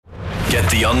Get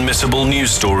the unmissable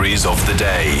news stories of the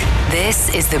day.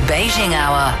 This is the Beijing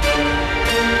Hour.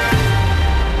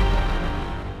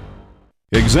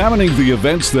 Examining the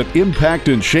events that impact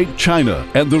and shape China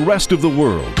and the rest of the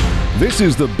world. This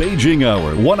is the Beijing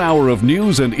Hour, 1 hour of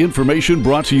news and information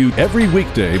brought to you every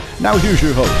weekday. Now here's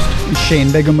your host.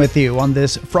 Shane Bigham with you on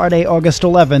this Friday, August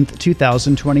 11th,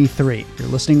 2023. You're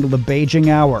listening to the Beijing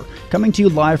Hour, coming to you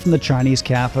live from the Chinese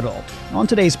capital. On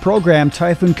today's program,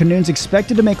 Typhoon Khanun is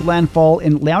expected to make landfall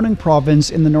in Liaoning Province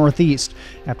in the northeast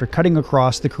after cutting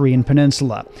across the Korean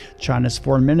Peninsula. China's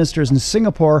foreign minister is in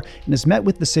Singapore and has met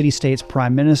with the city-state's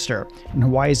prime minister. And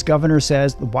Hawaii's governor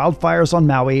says the wildfires on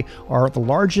Maui are the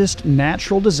largest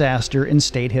natural disaster in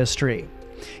state history.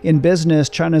 In business,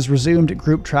 China's resumed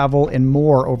group travel in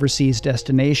more overseas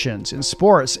destinations. In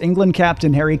sports, England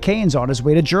captain Harry Kane's on his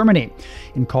way to Germany.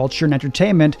 In culture and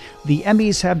entertainment, the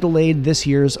Emmys have delayed this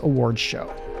year's awards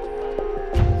show.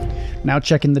 Now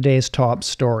checking the day's top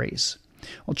stories.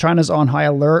 Well, China's on high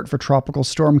alert for Tropical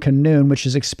Storm Khanun, which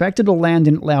is expected to land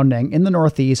in Liaoning in the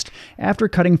northeast after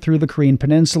cutting through the Korean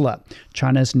Peninsula.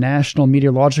 China's National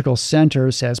Meteorological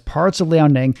Center says parts of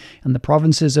Liaoning and the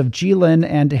provinces of Jilin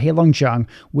and Heilongjiang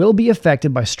will be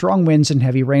affected by strong winds and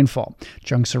heavy rainfall.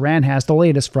 Zheng Saran has the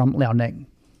latest from Liaoning.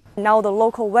 Now the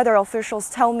local weather officials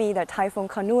tell me that Typhoon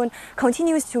Khanun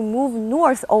continues to move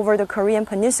north over the Korean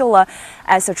Peninsula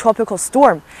as a tropical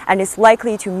storm and is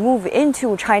likely to move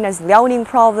into China's Liaoning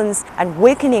Province and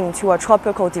weakening to a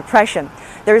tropical depression.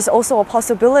 There is also a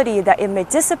possibility that it may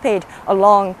dissipate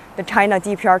along the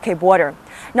China-DPRK border.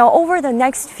 Now over the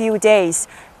next few days,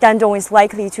 Dandong is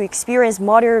likely to experience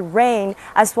moderate rain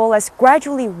as well as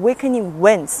gradually weakening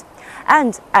winds.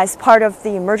 And as part of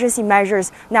the emergency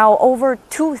measures, now over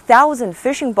 2,000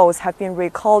 fishing boats have been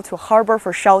recalled to harbor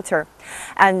for shelter.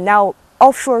 And now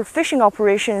offshore fishing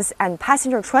operations and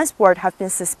passenger transport have been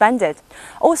suspended.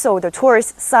 Also, the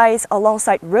tourist sites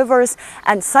alongside rivers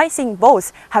and sightseeing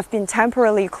boats have been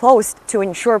temporarily closed to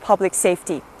ensure public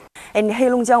safety. In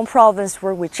Heilongjiang Province,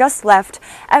 where we just left,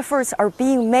 efforts are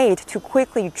being made to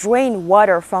quickly drain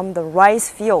water from the rice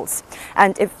fields.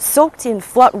 And if soaked in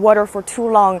flood water for too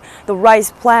long, the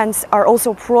rice plants are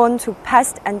also prone to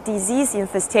pest and disease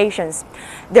infestations.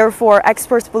 Therefore,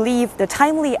 experts believe the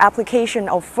timely application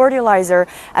of fertilizer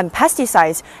and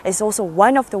pesticides is also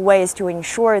one of the ways to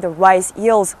ensure the rice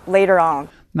yields later on.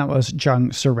 That was Zheng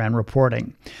Saran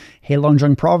reporting.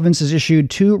 Heilongjiang Province has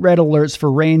issued 2 red alerts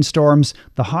for rainstorms,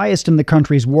 the highest in the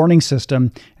country's warning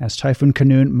system, as Typhoon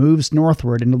Khanun moves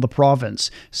northward into the province.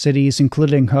 Cities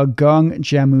including Hegung,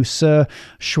 Jiamusi,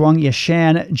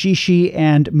 Shuangyashan, Jishi,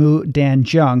 and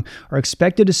Mudanjiang are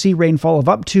expected to see rainfall of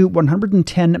up to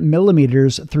 110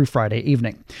 millimeters through Friday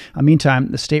evening. Meantime,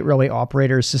 the state railway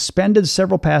operators suspended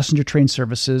several passenger train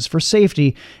services for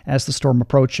safety as the storm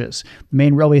approaches. The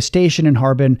main railway station in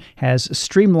Harbin has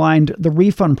streamlined the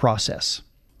refund process.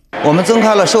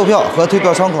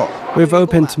 We've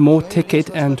opened more ticket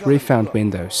and refund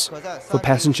windows. For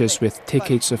passengers with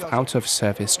tickets of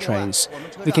out-of-service trains,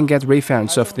 they can get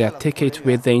refunds of their ticket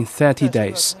within 30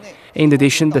 days. In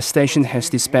addition, the station has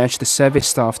dispatched service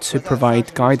staff to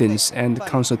provide guidance and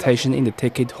consultation in the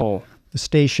ticket hall. The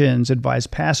stations advise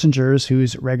passengers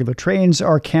whose regular trains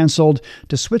are cancelled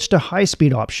to switch to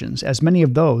high-speed options, as many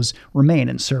of those remain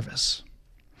in service.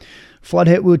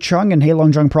 Flood-hit Wuchang in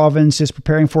Heilongjiang Province is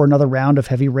preparing for another round of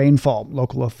heavy rainfall.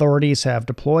 Local authorities have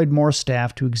deployed more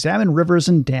staff to examine rivers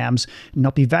and dams and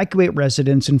help evacuate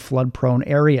residents in flood-prone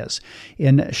areas.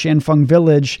 In Shanfeng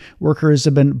Village, workers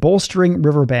have been bolstering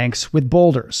riverbanks with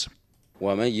boulders.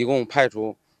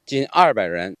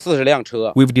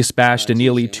 We've dispatched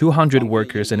nearly 200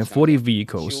 workers and 40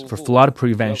 vehicles for flood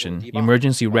prevention,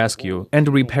 emergency rescue, and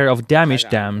repair of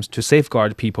damaged dams to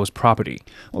safeguard people's property.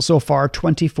 Well, so far,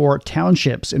 24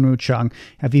 townships in Wuchang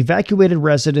have evacuated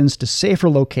residents to safer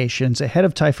locations ahead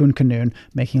of Typhoon Khanun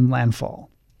making landfall.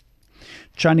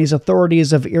 Chinese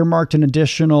authorities have earmarked an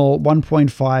additional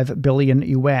 1.5 billion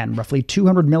yuan, roughly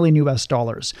 $200 million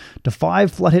to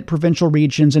 5 flood-hit provincial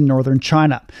regions in northern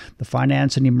China. The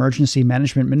Finance and Emergency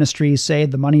Management Ministries say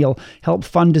the money will help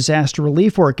fund disaster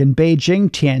relief work in Beijing,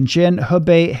 Tianjin,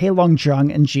 Hebei,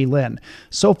 Heilongjiang, and Jilin.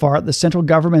 So far, the central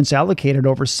government's allocated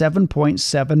over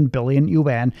 7.7 billion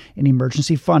yuan in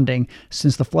emergency funding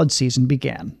since the flood season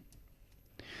began.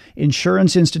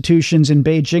 Insurance institutions in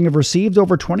Beijing have received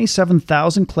over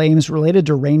 27,000 claims related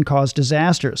to rain-caused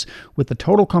disasters, with the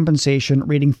total compensation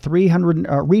reaching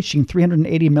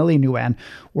 380 million yuan,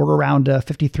 or around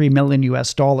 $53 million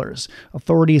US.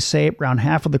 Authorities say around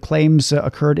half of the claims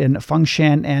occurred in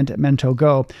Fengshan and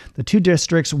Mentogo, the two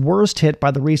districts worst hit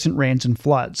by the recent rains and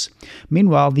floods.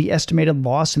 Meanwhile, the estimated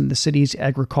loss in the city's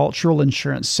agricultural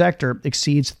insurance sector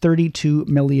exceeds 32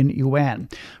 million yuan.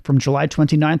 From July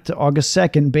 29th to August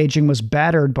 2nd, Beijing was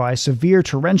battered by severe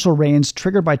torrential rains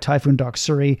triggered by Typhoon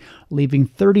Khanun, leaving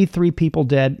 33 people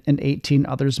dead and 18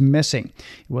 others missing.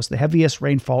 It was the heaviest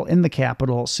rainfall in the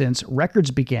capital since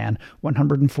records began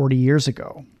 140 years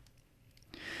ago.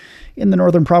 In the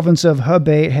northern province of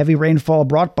Hebei, heavy rainfall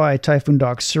brought by Typhoon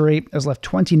Khanun has left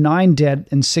 29 dead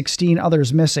and 16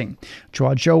 others missing.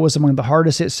 Zhuozhou was among the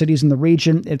hardest hit cities in the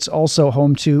region. It's also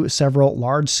home to several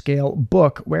large-scale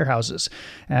book warehouses.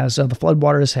 As the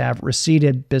floodwaters have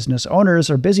receded, business owners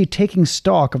are busy taking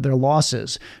stock of their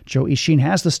losses. Zhou Yixin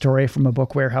has the story from a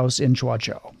book warehouse in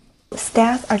Zhuozhou.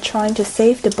 Staff are trying to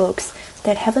save the books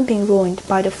that haven't been ruined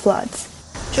by the floods.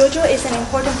 Zhuozhou is an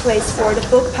important place for the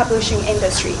book publishing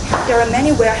industry. There are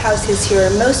many warehouses here,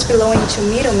 most belonging to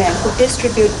middlemen who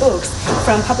distribute books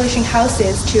from publishing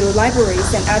houses to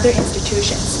libraries and other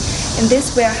institutions. In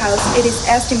this warehouse, it is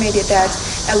estimated that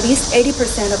at least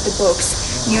 80% of the books,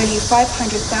 nearly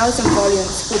 500,000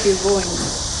 volumes, will be ruined.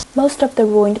 Most of the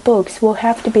ruined books will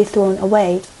have to be thrown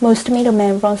away. Most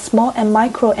middlemen run small and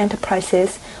micro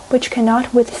enterprises, which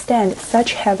cannot withstand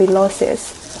such heavy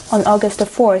losses. On August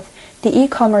 4th, the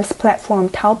e-commerce platform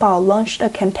Taobao launched a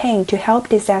campaign to help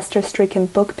disaster-stricken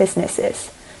book businesses.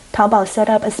 Taobao set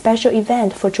up a special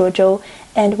event for Zhuozhou,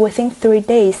 and within 3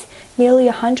 days, nearly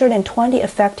 120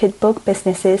 affected book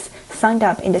businesses signed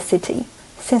up in the city.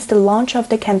 Since the launch of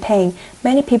the campaign,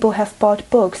 many people have bought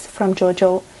books from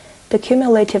Zhuozhou. The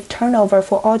cumulative turnover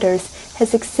for orders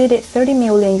has exceeded 30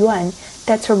 million yuan,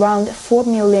 that's around $4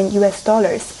 million US,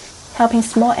 helping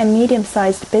small and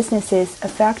medium-sized businesses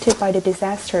affected by the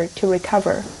disaster to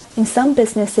recover. In some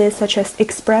businesses, such as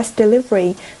express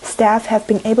delivery, staff have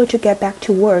been able to get back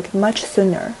to work much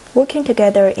sooner. Working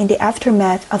together in the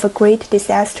aftermath of a great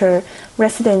disaster,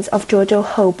 residents of Zhuozhou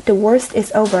hope the worst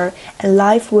is over and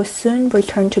life will soon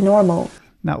return to normal.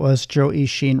 That was Zhou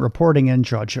Yixin reporting in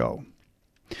Zhuozhou.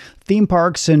 Theme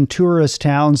parks and tourist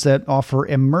towns that offer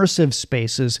immersive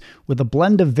spaces with a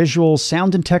blend of visual,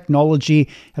 sound, and technology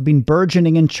have been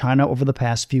burgeoning in China over the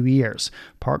past few years.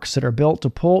 Parks that are built to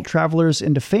pull travelers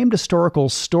into famed historical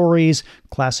stories,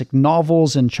 classic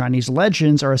novels, and Chinese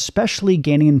legends are especially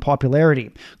gaining in popularity.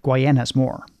 Guayan has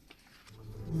more.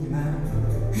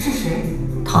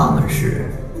 他们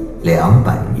是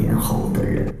200年后的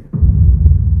人。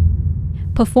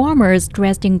 Performers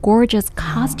dressed in gorgeous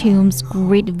costumes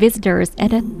greet visitors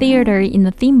at a theater in the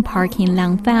theme park in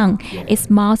Landfall, a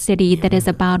small city that is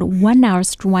about 1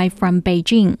 hour's drive from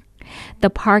Beijing. The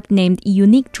park, named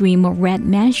Unique Dream of Red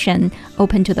Mansion,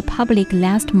 opened to the public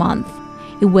last month.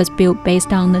 It was built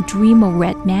based on the Dream of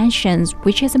Red Mansions,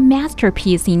 which is a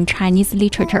masterpiece in Chinese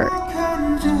literature.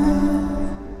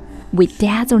 With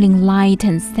dazzling light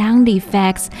and sound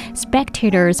effects,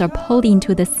 spectators are pulled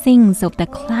into the scenes of the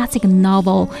classic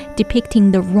novel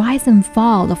depicting the rise and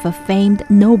fall of a famed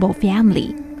noble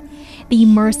family. The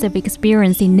immersive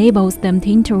experience enables them to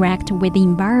interact with the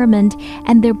environment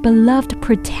and their beloved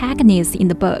protagonists in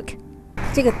the book.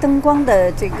 I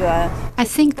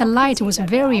think the light was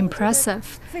very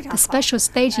impressive. The special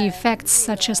stage effects,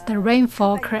 such as the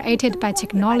rainfall created by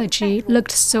technology,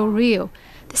 looked so real.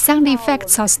 The sound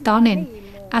effects are stunning.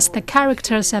 As the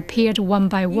characters appeared one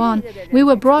by one, we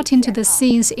were brought into the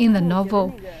scenes in the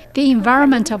novel. The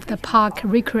environment of the park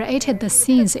recreated the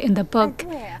scenes in the book.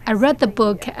 I read the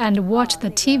book and watched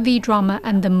the TV drama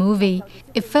and the movie.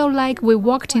 It felt like we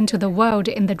walked into the world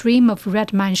in the Dream of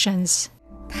Red Mansions.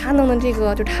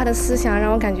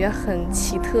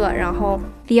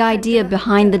 The idea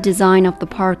behind the design of the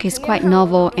park is quite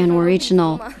novel and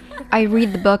original. I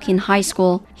read the book in high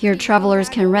school. Here, travelers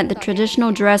can rent the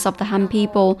traditional dress of the Han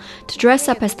people to dress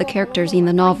up as the characters in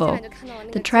the novel.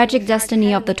 The tragic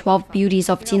destiny of the 12 beauties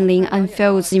of Jinling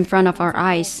unfolds in front of our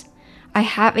eyes. I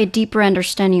have a deeper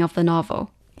understanding of the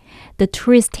novel. The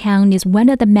tourist town is one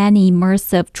of the many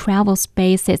immersive travel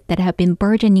spaces that have been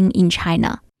burgeoning in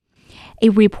China. A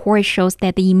report shows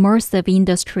that the immersive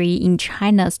industry in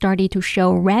China started to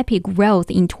show rapid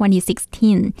growth in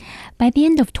 2016. By the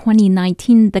end of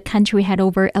 2019, the country had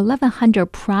over 1,100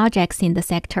 projects in the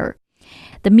sector.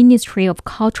 The Ministry of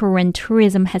Culture and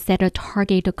Tourism has set a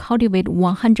target to cultivate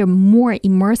 100 more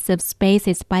immersive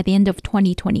spaces by the end of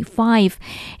 2025.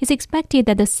 It's expected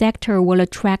that the sector will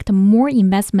attract more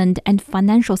investment and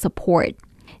financial support.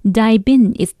 Dai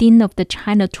Bin is Dean of the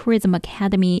China Tourism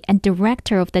Academy and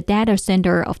Director of the Data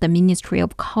Center of the Ministry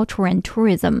of Culture and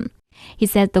Tourism. He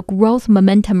says the growth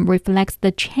momentum reflects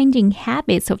the changing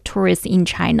habits of tourists in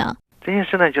China.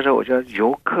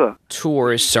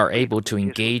 Tourists are able to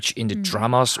engage in the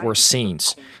dramas or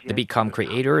scenes. They become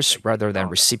creators rather than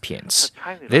recipients.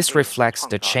 This reflects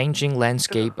the changing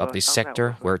landscape of this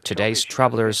sector where today's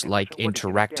travelers like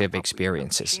interactive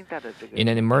experiences. In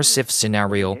an immersive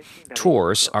scenario,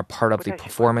 tours are part of the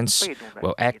performance,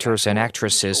 while actors and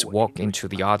actresses walk into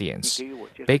the audience.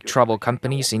 Big travel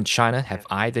companies in China have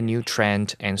eyed the new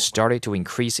trend and started to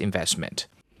increase investment.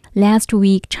 Last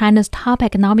week, China's top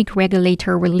economic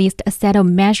regulator released a set of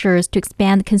measures to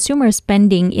expand consumer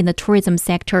spending in the tourism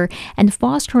sector, and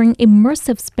fostering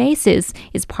immersive spaces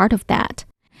is part of that.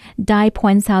 Dai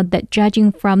points out that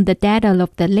judging from the data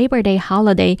of the Labor Day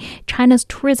holiday, China's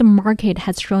tourism market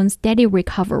has shown steady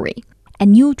recovery.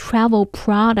 And new travel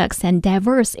products and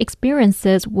diverse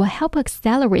experiences will help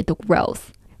accelerate the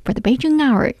growth. For the Beijing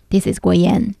Hour, this is Guo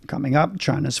Yan. Coming up,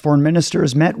 China's foreign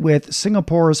ministers met with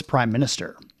Singapore's prime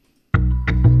minister.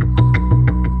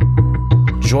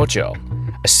 Zhuozhou,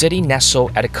 a city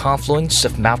nestled at a confluence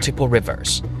of multiple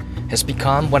rivers, has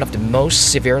become one of the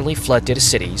most severely flooded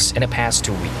cities in the past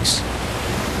 2 weeks.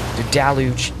 The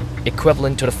deluge,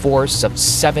 equivalent to the force of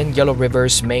 7 Yellow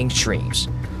River's main streams,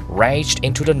 raged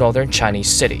into the northern Chinese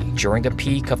city during the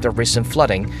peak of the recent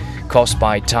flooding caused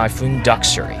by Typhoon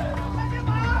Khanun.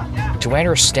 To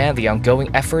understand the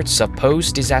ongoing efforts of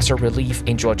post-disaster relief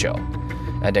in Zhuozhou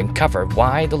and uncover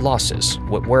why the losses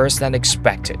were worse than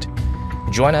expected,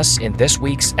 join us in this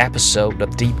week's episode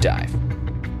of Deep Dive.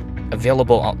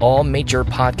 Available on all major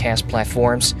podcast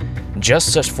platforms,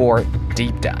 just search for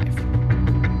Deep Dive.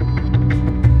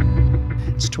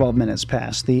 It's 12 minutes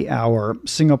past the hour.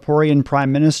 Singaporean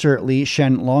Prime Minister Lee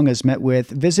Hsien Loong has met with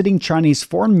visiting Chinese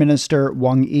Foreign Minister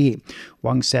Wang Yi.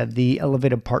 Wang said the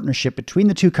elevated partnership between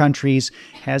the two countries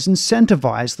has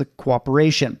incentivized the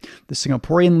cooperation. The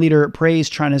Singaporean leader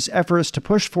praised China's efforts to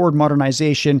push forward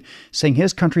modernization, saying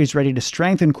his country is ready to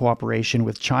strengthen cooperation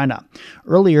with China.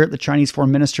 Earlier, the Chinese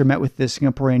foreign minister met with the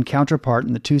Singaporean counterpart,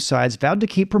 and the two sides vowed to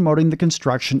keep promoting the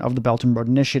construction of the Belt and Road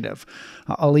Initiative.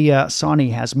 Aliyah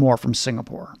Sani has more from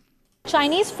Singapore.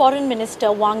 Chinese Foreign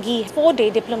Minister Wang Yi's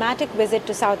 4-day diplomatic visit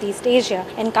to Southeast Asia,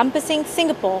 encompassing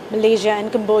Singapore, Malaysia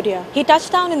and Cambodia. He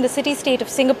touched down in the city-state of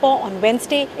Singapore on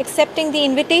Wednesday, accepting the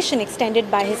invitation extended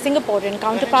by his Singaporean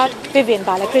counterpart, Vivian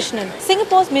Balakrishnan.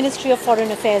 Singapore's Ministry of Foreign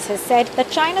Affairs has said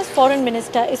that China's Foreign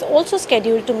Minister is also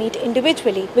scheduled to meet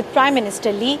individually with Prime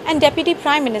Minister Lee and Deputy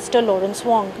Prime Minister Lawrence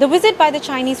Wong. The visit by the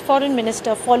Chinese Foreign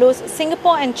Minister follows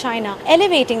Singapore and China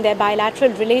elevating their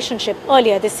bilateral relationship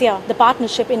earlier this year. The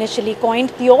partnership, initially coined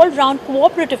the all-round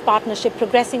cooperative partnership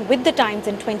progressing with the times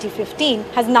in 2015,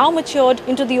 has now matured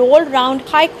into the all-round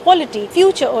high-quality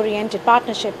future-oriented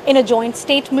partnership. In a joint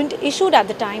statement issued at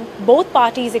the time, both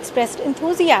parties expressed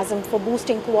enthusiasm for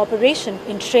boosting cooperation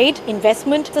in trade,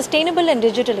 investment, sustainable and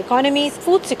digital economies,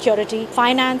 food security,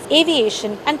 finance,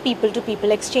 aviation and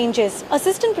people-to-people exchanges.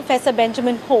 Assistant Professor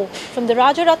Benjamin Ho from the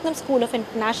Rajaratnam School of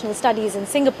International Studies in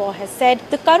Singapore has said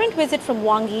the current visit from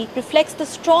Wang Yi reflects the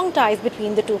strong ties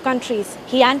between the two countries.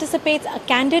 He anticipates a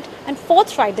candid and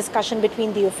forthright discussion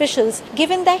between the officials,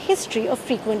 given their history of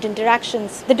frequent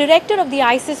interactions. The director of the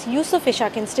ISIS Yusof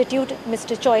Ishak Institute,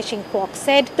 Mr. Choi Shing-kwok,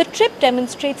 said the trip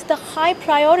demonstrates the high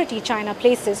priority China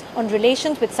places on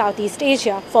relations with Southeast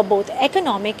Asia for both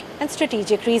economic and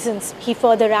strategic reasons. He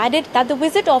further added that the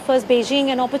visit offers Beijing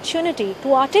an opportunity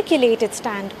to articulate its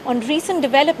stand on recent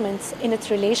developments in its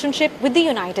relationship with the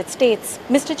United States.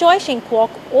 Mr. Choi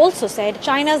Shing-kwok also said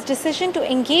China's decision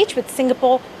to engage with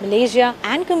Singapore, Malaysia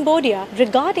and Cambodia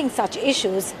regarding such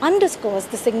issues underscores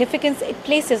the significance it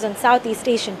places on Southeast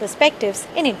Asian perspectives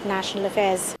in international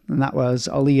affairs. And that was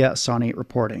Aliyah Sani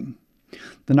reporting.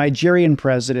 The Nigerian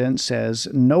president says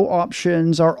no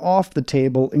options are off the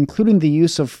table, including the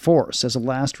use of force as a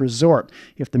last resort,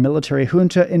 if the military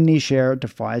junta in Niger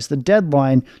defies the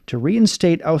deadline to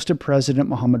reinstate ousted President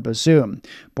Mohamed Bazoum.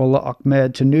 Bola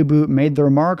Ahmed Tinubu made the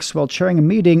remarks while chairing a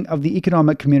meeting of the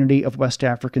Economic Community of West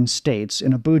African States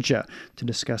in Abuja to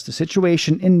discuss the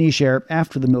situation in Niger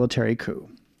after the military coup.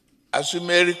 As you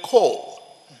may recall,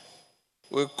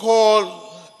 we called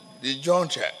the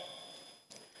junta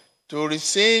to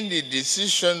rescind the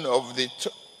decision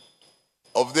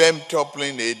of them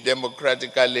toppling a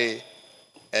democratically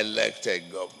elected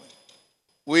government.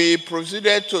 We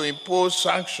proceeded to impose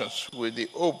sanctions with the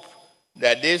hope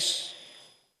that this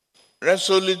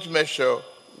resolute measure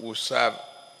will serve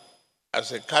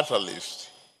as a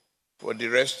catalyst for the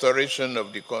restoration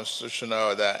of the constitutional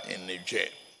order in Niger.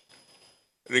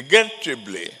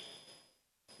 Regrettably,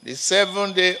 the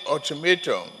 7-day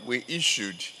ultimatum we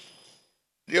issued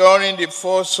during the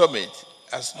fourth summit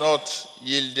has not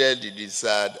yielded the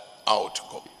desired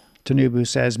outcome. Tinubu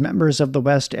says members of the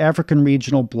West African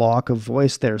Regional Bloc have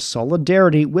voiced their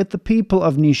solidarity with the people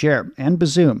of Niger and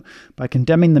Bazoum by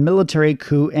condemning the military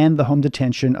coup and the home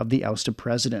detention of the ousted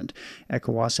president.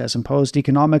 ECOWAS has imposed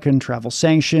economic and travel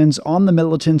sanctions on the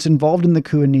militants involved in the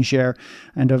coup in Niger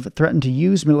and have threatened to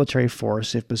use military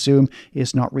force if Bazoum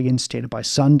is not reinstated by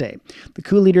Sunday. The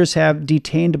coup leaders have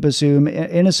detained Bazoum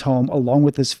in his home along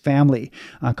with his family.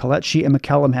 Kalechi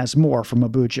McCallum has more from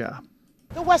Abuja.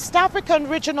 The West African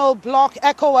Regional Bloc,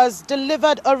 ECOWAS,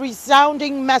 delivered a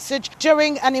resounding message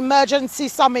during an emergency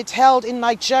summit held in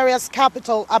Nigeria's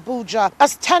capital, Abuja.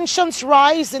 As tensions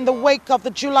rise in the wake of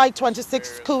the July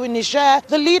 26th coup in Niger,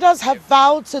 the leaders have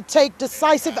vowed to take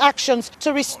decisive actions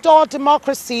to restore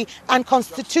democracy and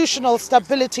constitutional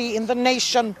stability in the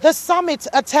nation. The summit,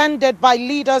 attended by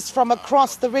leaders from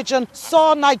across the region,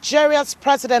 saw Nigeria's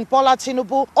President Bola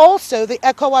Tinubu, also the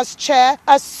ECOWAS chair,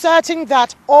 asserting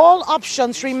that all options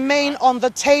remain on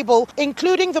the table,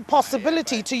 including the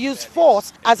possibility to use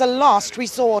force as a last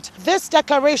resort. This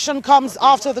declaration comes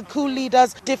after the coup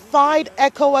leaders defied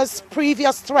ECOWAS'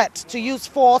 previous threat to use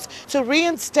force to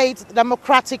reinstate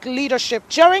democratic leadership.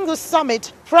 During the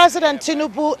summit, President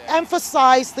Tinubu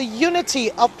emphasized the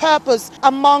unity of purpose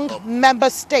among member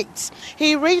states.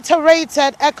 He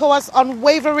reiterated ECOWAS'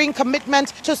 unwavering commitment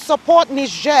to support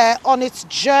Niger on its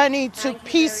journey to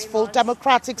peaceful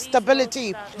democratic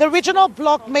stability. The regional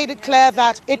bloc made it clear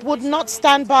that it would not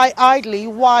stand by idly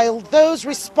while those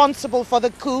responsible for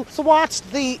the coup thwart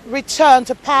the return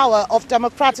to power of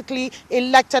democratically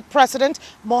elected President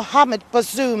Mohamed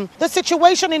Bazoum. The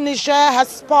situation in Niger has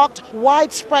sparked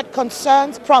widespread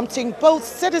concerns, prompting both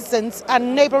citizens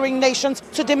and neighboring nations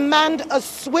to demand a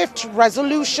swift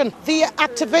resolution. The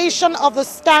activation of the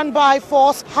standby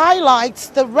force highlights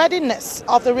the readiness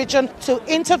of the region to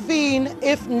intervene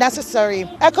if necessary.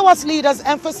 ECOWAS leaders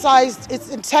emphasized its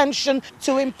intention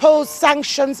to impose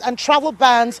sanctions and travel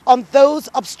bans on those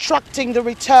obstructing the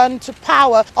return to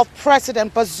power of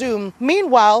President Bazoum.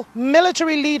 Meanwhile,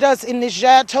 military leaders in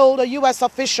Niger told a U.S.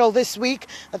 official this week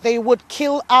that they would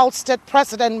kill ousted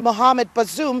President Mohamed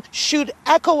Bazoum should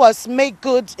ECOWAS make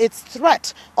good its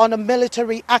threat on a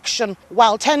military action.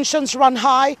 While tensions run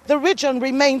high, the region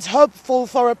remains hopeful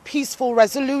for a peaceful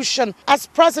resolution. As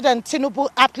President Tinubu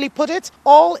aptly put it,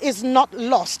 all is not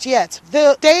lost yet.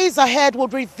 The days ahead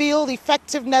would reveal the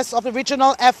effectiveness of the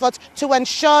regional effort to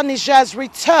ensure Niger's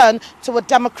return to a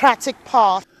democratic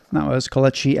path. That was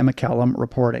Kalechi McCallum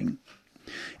reporting.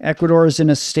 Ecuador is in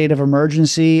a state of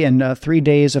emergency and 3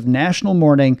 days of national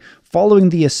mourning following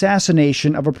the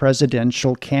assassination of a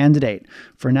presidential candidate.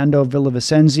 Fernando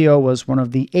Villavicencio was one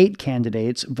of the 8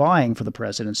 candidates vying for the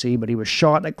presidency, but he was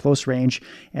shot at close range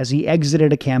as he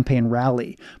exited a campaign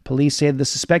rally. Police say the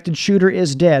suspected shooter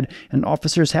is dead, and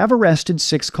officers have arrested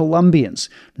 6 Colombians.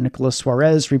 Nicolas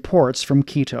Suarez reports from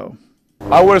Quito.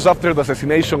 Hours after the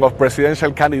assassination of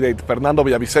presidential candidate Fernando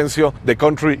Villavicencio, the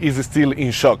country is still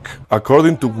in shock.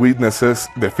 According to witnesses,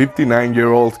 the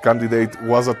 59-year-old candidate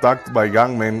was attacked by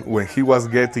gunmen when he was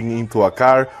getting into a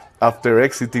car after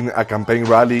exiting a campaign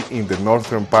rally in the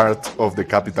northern part of the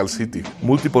capital city.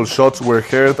 Multiple shots were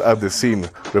heard at the scene,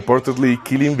 reportedly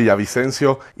killing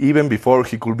Villavicencio even before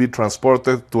he could be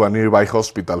transported to a nearby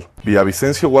hospital.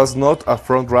 Villavicencio was not a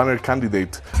front-runner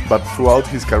candidate, but throughout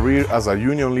his career as a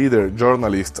union leader,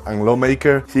 journalist, and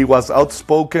lawmaker, he was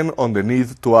outspoken on the need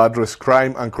to address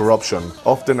crime and corruption,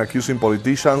 often accusing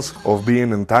politicians of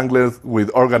being entangled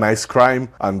with organized crime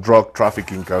and drug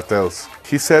trafficking cartels.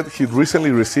 He said he'd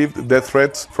recently received death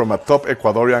threats from a top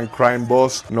Ecuadorian crime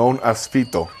boss known as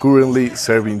Fito, currently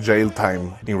serving jail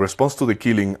time. In response to the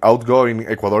killing, outgoing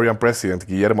Ecuadorian President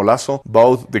Guillermo Lasso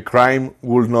vowed the crime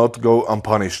would not go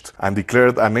unpunished and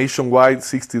declared a nationwide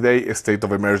 60-day state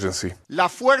of emergency.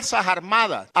 Las Fuerzas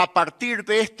Armadas, a partir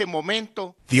de este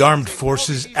momento, the armed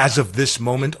forces, as of this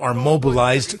moment, are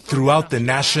mobilized throughout the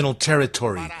national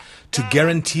territory to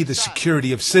guarantee the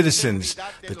security of citizens,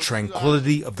 the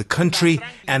tranquility of the country,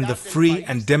 and the free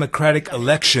and democratic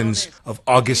elections of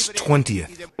August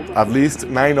 20th. At least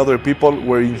 9 other people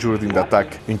were injured in the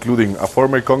attack, including a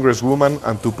former congresswoman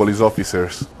and 2 police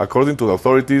officers. According to the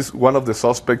authorities, one of the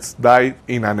suspects died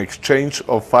in an exchange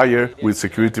of fire with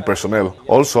security personnel.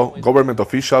 Also, government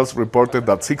officials reported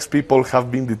that 6 people have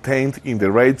been detained in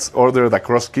the raids ordered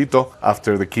across Quito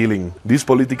after the killing. This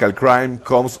political crime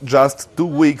comes just 2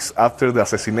 weeks after the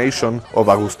assassination of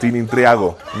Agustín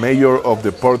Intriago, mayor of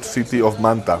the port city of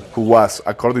Manta, who was,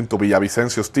 according to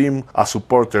Villavicencio's team, a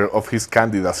supporter of his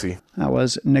candidacy. That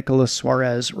was Nicolas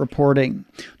Suarez reporting.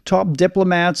 Top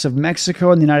diplomats of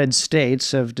Mexico and the United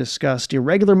States have discussed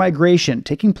irregular migration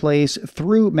taking place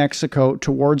through Mexico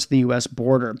towards the U.S.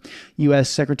 border. U.S.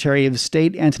 Secretary of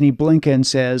State Antony Blinken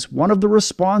says one of the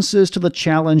responses to the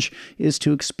challenge is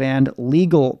to expand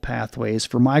legal pathways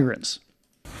for migrants.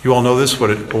 You all know this,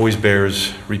 but it always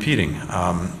bears repeating.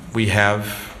 We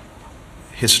have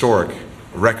historic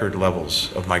record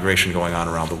levels of migration going on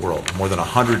around the world. More than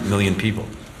 100 million people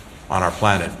on our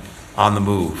planet on the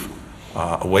move,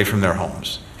 away from their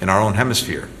homes. In our own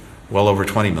hemisphere, well over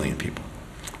 20 million people.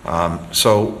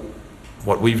 So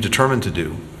what we've determined to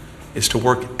do is to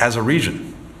work as a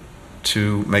region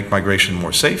to make migration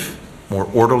more safe, more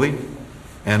orderly,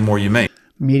 and more humane.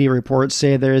 Media reports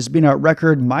say there has been a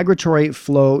record migratory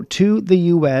flow to the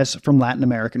U.S. from Latin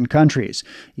American countries.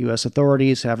 U.S.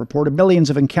 authorities have reported millions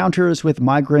of encounters with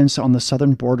migrants on the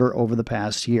southern border over the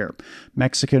past year.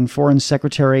 Mexican Foreign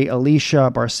Secretary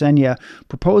Alicia Bárcena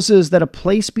proposes that a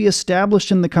place be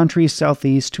established in the country's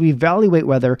southeast to evaluate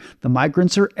whether the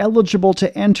migrants are eligible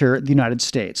to enter the United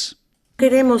States. We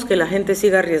don't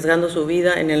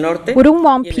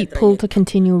want people to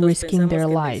continue risking their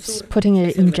lives, putting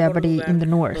it in jeopardy in the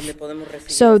north.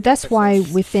 So that's why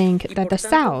we think that the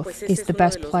south is the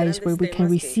best place where we can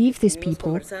receive these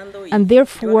people, and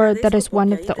therefore that is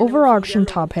one of the overarching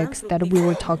topics that we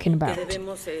were talking about.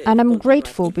 And I'm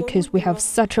grateful because we have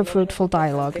such a fruitful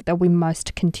dialogue that we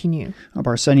must continue.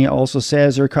 Bárcena also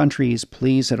says her country is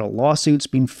pleased that a lawsuit's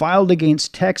been filed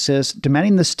against Texas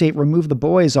demanding the state remove the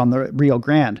buoys on the Rio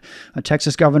Grande.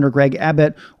 Texas Governor Greg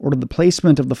Abbott ordered the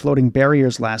placement of the floating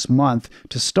barriers last month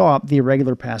to stop the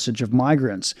irregular passage of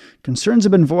migrants. Concerns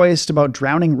have been voiced about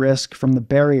drowning risk from the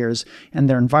barriers and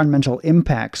their environmental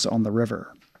impacts on the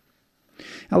river.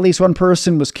 At least one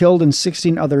person was killed and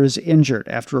 16 others injured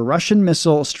after a Russian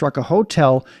missile struck a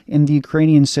hotel in the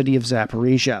Ukrainian city of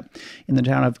Zaporizhia. In the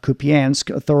town of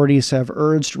Kupiansk, authorities have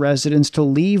urged residents to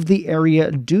leave the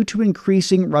area due to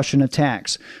increasing Russian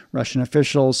attacks. Russian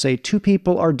officials say 2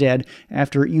 people are dead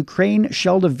after Ukraine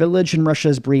shelled a village in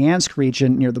Russia's Bryansk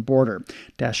region near the border.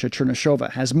 Dasha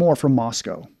Chernyshova has more from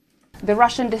Moscow. The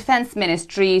Russian Defense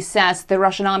Ministry says the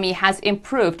Russian army has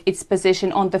improved its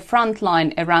position on the front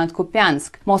line around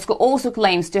Kupiansk. Moscow also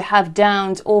claims to have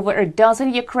downed over a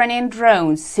dozen Ukrainian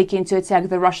drones seeking to attack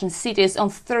the Russian cities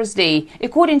on Thursday.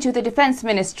 According to the Defense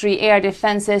Ministry, air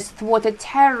defenses thwarted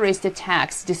terrorist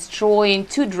attacks, destroying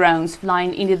 2 drones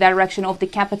flying in the direction of the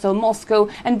capital Moscow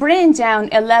and bringing down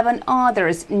 11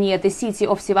 others near the city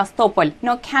of Sevastopol.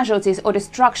 No casualties or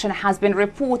destruction has been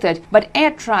reported, but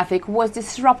air traffic was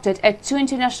disrupted at 2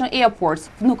 international airports,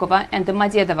 Vnukovo and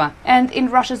Domodedovo. And in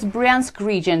Russia's Bryansk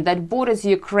region that borders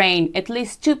Ukraine, at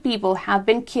least 2 people have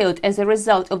been killed as a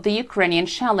result of the Ukrainian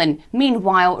shelling.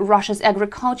 Meanwhile, Russia's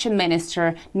agriculture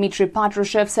minister Dmitry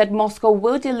Patrushev said Moscow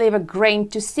will deliver grain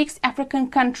to 6 African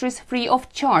countries free of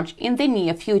charge in the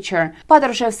near future.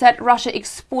 Patrushev said Russia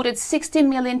exported 60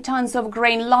 million tons of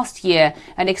grain last year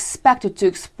and expected to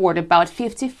export about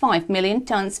 55 million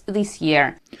tons this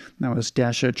year. That was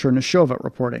Dasha Chernyshova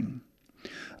reporting.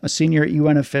 A senior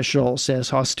UN official says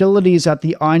hostilities at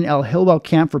the Ain el-Hilwa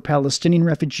camp for Palestinian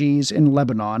refugees in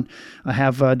Lebanon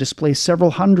have displaced several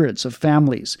hundreds of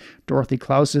families. Dorothy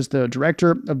Klaus is the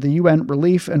director of the UN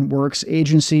Relief and Works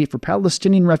Agency for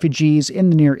Palestinian refugees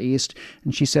in the Near East,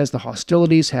 and she says the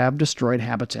hostilities have destroyed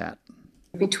habitat.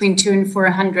 Between 200 and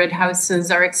 400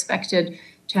 houses are expected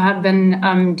to have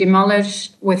been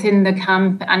demolished within the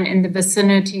camp and in the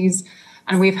vicinities.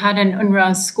 And we've had an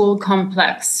UNRWA school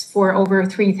complex for over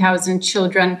 3,000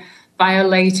 children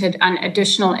violated and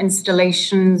additional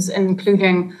installations,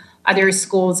 including other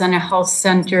schools and a health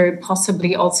center,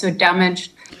 possibly also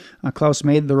damaged. Klaus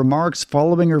made the remarks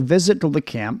following her visit to the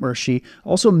camp, where she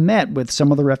also met with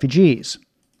some of the refugees.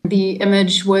 The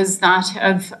image was that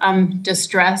of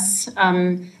distress,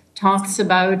 talks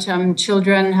about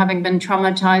children having been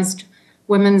traumatized,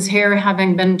 women's hair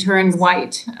having been turned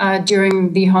white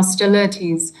during the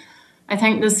hostilities. I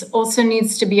think this also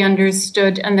needs to be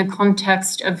understood in the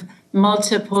context of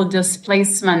multiple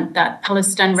displacement that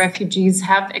Palestinian refugees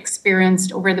have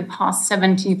experienced over the past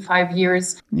 75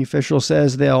 years. The official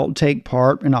says they'll take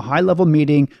part in a high-level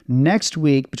meeting next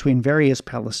week between various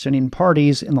Palestinian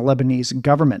parties in the Lebanese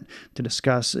government to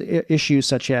discuss issues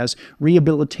such as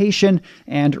rehabilitation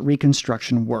and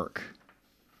reconstruction work.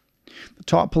 The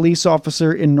top police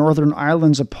officer in Northern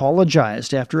Ireland's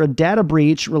apologized after a data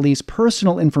breach released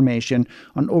personal information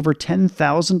on over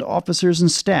 10,000 officers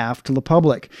and staff to the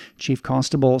public. Chief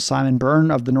Constable Simon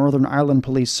Byrne of the Northern Ireland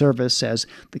Police Service says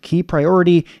the key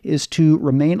priority is to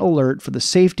remain alert for the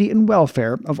safety and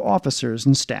welfare of officers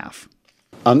and staff.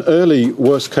 An early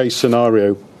worst-case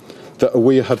scenario that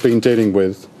we have been dealing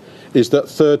with is that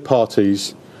third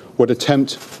parties would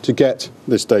attempt to get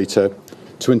this data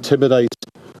to intimidate,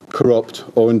 corrupt,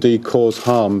 or indeed cause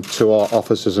harm to our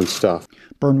officers and staff.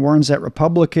 Byrne warns that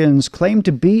Republicans claim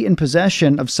to be in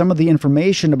possession of some of the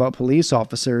information about police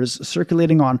officers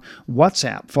circulating on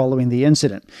WhatsApp following the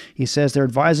incident. He says they're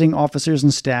advising officers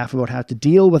and staff about how to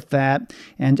deal with that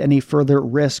and any further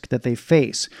risk that they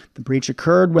face. The breach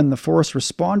occurred when the force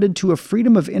responded to a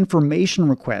Freedom of Information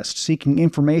request seeking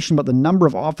information about the number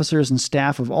of officers and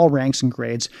staff of all ranks and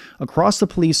grades across the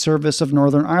police service of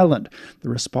Northern Ireland. The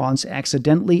response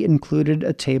accidentally included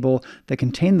a table that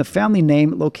contained the family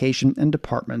name, location, and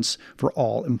departments for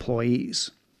all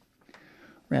employees.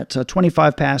 We're at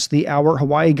 25 past the hour.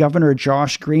 Hawaii Governor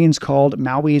Josh Green's called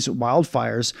Maui's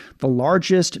wildfires the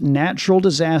largest natural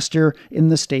disaster in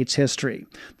the state's history.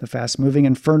 The fast-moving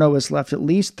inferno has left at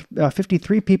least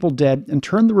 53 people dead and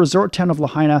turned the resort town of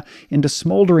Lahaina into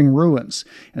smoldering ruins.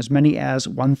 As many as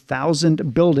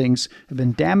 1,000 buildings have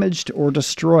been damaged or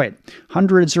destroyed.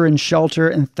 Hundreds are in shelter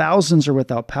and thousands are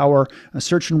without power.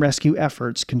 Search and rescue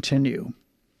efforts continue.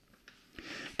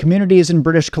 Communities in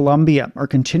British Columbia are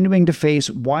continuing to face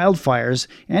wildfires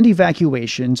and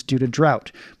evacuations due to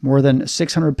drought. More than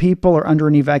 600 people are under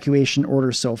an evacuation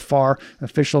order so far.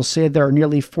 Officials say there are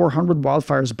nearly 400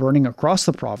 wildfires burning across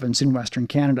the province in Western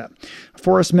Canada.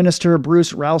 Forest Minister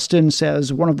Bruce Ralston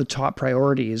says one of the top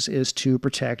priorities is to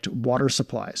protect water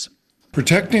supplies.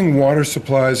 Protecting water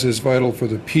supplies is vital for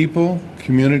the people,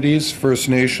 communities, First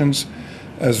Nations,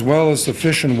 as well as the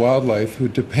fish and wildlife who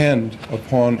depend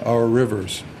upon our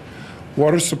rivers.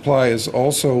 Water supply is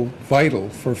also vital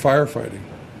for firefighting.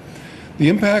 The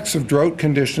impacts of drought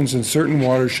conditions in certain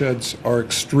watersheds are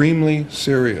extremely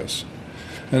serious.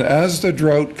 And as the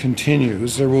drought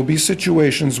continues, there will be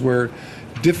situations where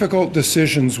difficult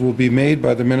decisions will be made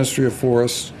by the Ministry of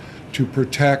Forests to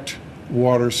protect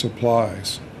water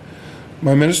supplies.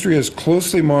 My ministry is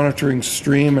closely monitoring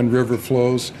stream and river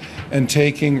flows and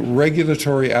taking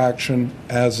regulatory action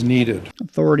as needed.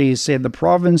 Authorities say the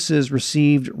province has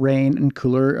received rain and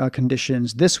cooler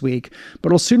conditions this week,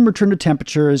 but will soon return to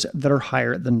temperatures that are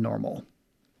higher than normal.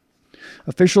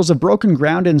 Officials have broken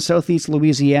ground in southeast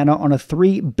Louisiana on a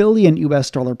 $3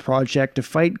 billion project to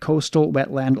fight coastal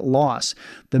wetland loss.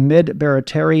 The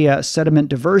Mid-Barataria Sediment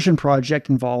Diversion Project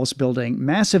involves building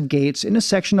massive gates in a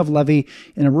section of levee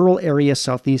in a rural area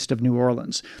southeast of New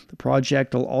Orleans. The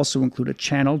project will also include a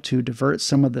channel to divert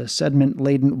some of the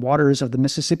sediment-laden waters of the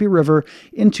Mississippi River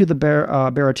into the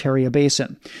Barataria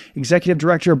Basin. Executive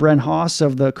Director Bren Haas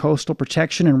of the Coastal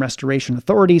Protection and Restoration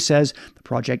Authority says the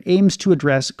project aims to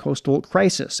address coastal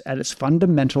crisis at its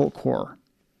fundamental core.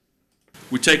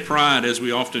 We take pride, as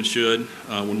we often should,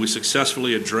 when we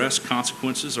successfully address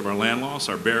consequences of our land loss,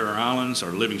 our barrier islands,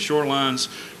 our living shorelines,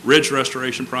 ridge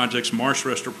restoration projects, marsh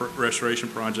restoration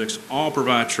projects, all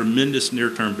provide tremendous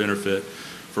near-term benefit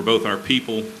for both our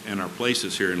people and our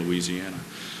places here in Louisiana.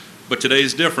 But today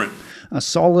is different.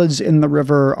 Solids in the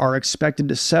river are expected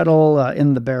to settle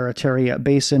in the Barataria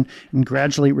Basin and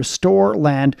gradually restore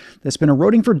land that's been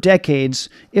eroding for decades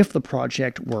if the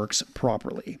project works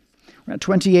properly. At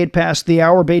 28 past the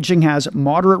hour, Beijing has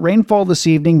moderate rainfall this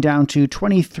evening down to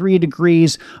 23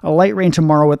 degrees. A light rain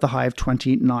tomorrow with the high of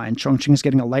 29. Chongqing is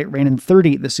getting a light rain in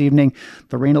 30 this evening.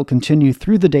 The rain will continue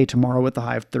through the day tomorrow with the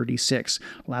high of 36.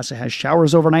 Lhasa has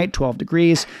showers overnight, 12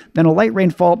 degrees. Then a light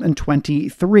rainfall in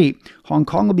 23. Hong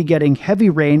Kong will be getting heavy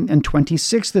rain and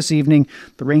 26 this evening.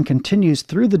 The rain continues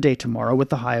through the day tomorrow with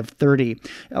the high of 30.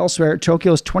 Elsewhere,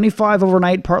 Tokyo's 25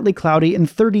 overnight, partly cloudy, and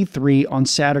 33 on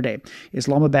Saturday.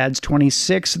 Islamabad's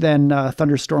 26, then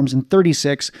thunderstorms in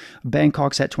 36.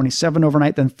 Bangkok's at 27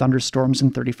 overnight, then thunderstorms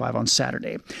in 35 on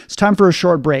Saturday. It's time for a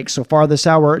short break. So far this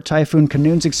hour, Typhoon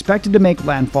Khanun's expected to make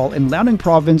landfall in Liaoning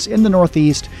Province in the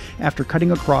northeast after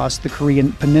cutting across the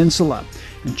Korean Peninsula.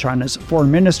 And China's foreign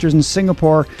minister is in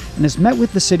Singapore and has met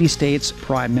with the city-state's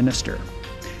prime minister.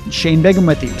 Shane Bigham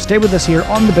with you. Stay with us here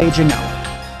on the Beijing Hour.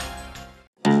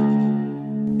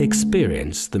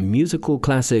 Experience the musical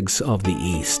classics of the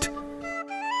East.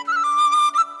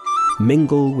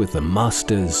 Mingle with the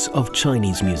masters of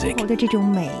Chinese music. 的这种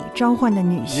美召唤的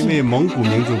女性。因为蒙古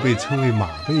民族被称为马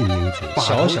背民族，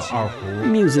小小二胡。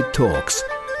Music talks.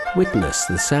 Witness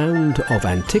the sound of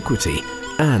antiquity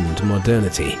and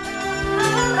modernity.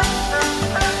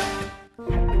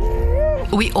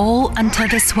 We all enter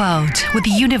this world with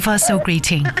the universal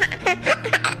greeting.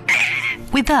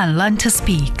 We then learn to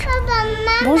speak.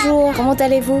 Bonjour, comment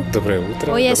allez-vous?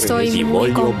 Hoy estoy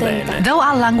muy contenta. Though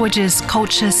our languages,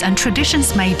 cultures, and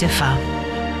traditions may differ,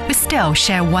 we still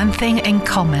share one thing in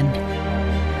common.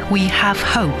 We have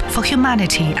hope for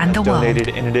humanity and the world.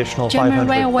 Donated an additional German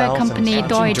railway company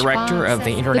Deutsche Director of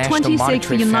the the International 26th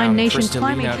Monetary United Fund, Nations Krista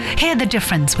Climate Lena. Hear the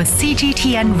difference with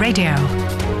CGTN Radio.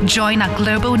 Join our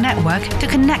global network to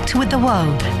connect with the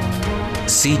world.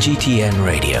 CGTN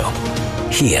Radio.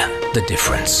 Hear the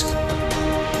difference.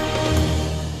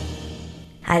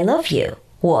 I love you.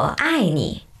 我爱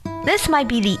你. This might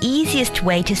be the easiest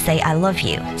way to say I love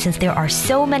you, since there are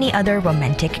so many other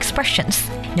romantic expressions.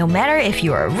 No matter if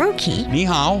you're a rookie 你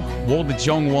好，我的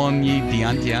中文一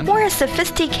点点 or a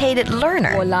sophisticated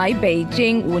learner, 我来北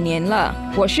京5年了，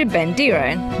我是本地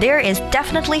人。 there is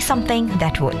definitely something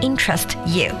that will interest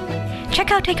you.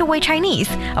 Check out Takeaway Chinese,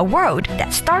 a word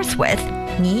that starts with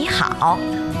你好.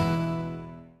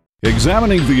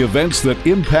 Examining the events that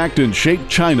impact and shape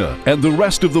China and the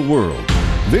rest of the world.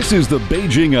 This is the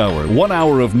Beijing Hour, 1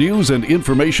 hour of news and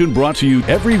information brought to you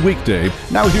every weekday.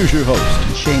 Now here's your host.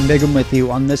 Shane Bigham with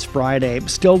you on this Friday.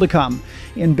 Still to come.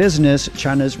 In business,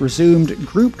 China's resumed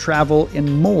group travel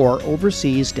in more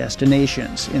overseas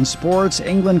destinations. In sports,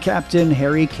 England captain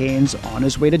Harry Kane's on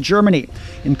his way to Germany.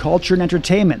 In culture and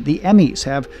entertainment, the Emmys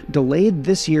have delayed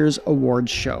this year's awards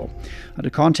show. To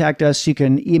contact us, you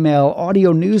can email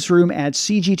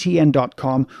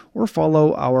audionewsroom@cgtn.com or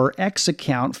follow our X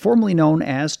account, formerly known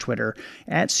as Twitter,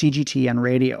 @CGTN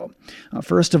Radio.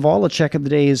 First of all, a check of the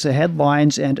day's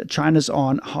headlines, and China's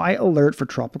on high alert for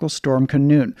Tropical Storm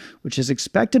Khanun, which is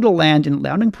expected to land in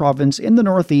Liaoning Province in the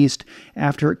northeast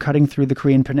after cutting through the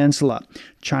Korean Peninsula.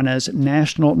 China's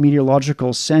National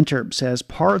Meteorological Center says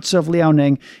parts of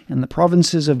Liaoning and the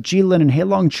provinces of Jilin and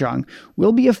Heilongjiang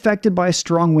will be affected by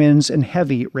strong winds and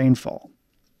heavy rainfall.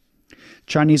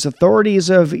 Chinese authorities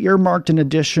have earmarked an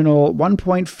additional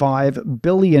 1.5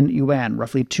 billion yuan,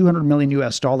 roughly $200 million,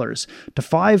 to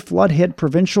 5 flood-hit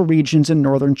provincial regions in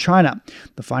northern China.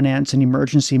 The Finance and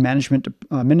Emergency Management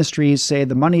ministries say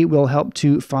the money will help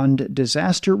to fund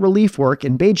disaster relief work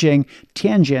in Beijing,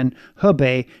 Tianjin,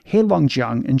 Hebei,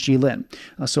 Heilongjiang, and Jilin.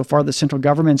 So far, the central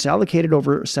government's allocated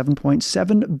over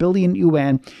 7.7 billion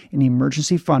yuan in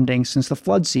emergency funding since the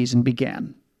flood season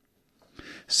began.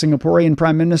 Singaporean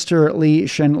Prime Minister Lee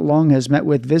Hsien Loong has met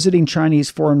with visiting Chinese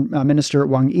Foreign Minister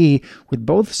Wang Yi, with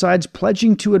both sides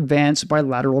pledging to advance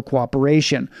bilateral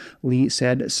cooperation. Lee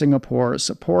said Singapore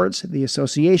supports the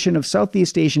Association of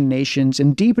Southeast Asian Nations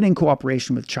in deepening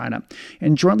cooperation with China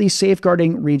and jointly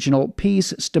safeguarding regional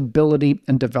peace, stability,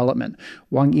 and development.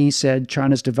 Wang Yi said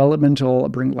China's development will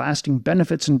bring lasting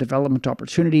benefits and development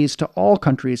opportunities to all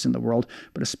countries in the world,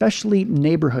 but especially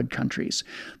neighborhood countries.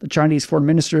 The Chinese foreign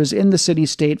minister is in the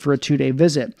city-state for a 2-day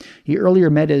visit. He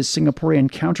earlier met his Singaporean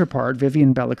counterpart,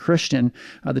 Vivian Balakrishnan.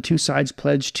 The two sides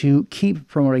pledged to keep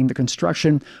promoting the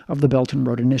construction of the Belt and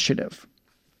Road Initiative.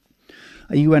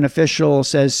 A UN official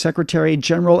says Secretary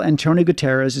General Antonio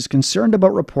Guterres is concerned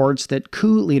about reports that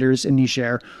coup leaders in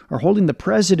Niger are holding the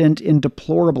president in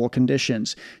deplorable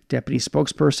conditions. Deputy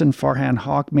spokesperson Farhan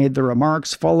Haq made the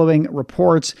remarks following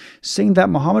reports saying that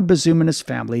Mohamed Bazoum and his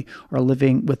family are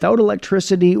living without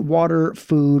electricity, water,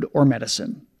 food, or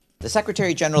medicine. The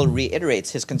Secretary General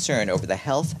reiterates his concern over the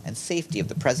health and safety of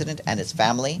the president and his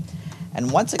family, and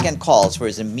once again calls for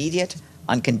his immediate,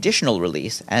 unconditional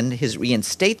release and his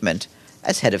reinstatement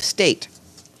as head of state.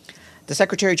 The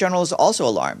Secretary General is also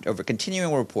alarmed over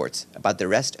continuing reports about the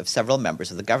arrest of several members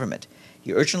of the government.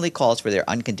 He urgently calls for their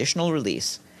unconditional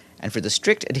release and for the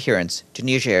strict adherence to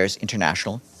Niger's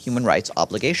international human rights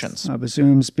obligations.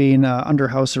 Bazoum's been under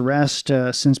house arrest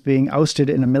since being ousted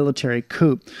in a military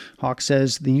coup. Hawk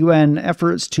says the UN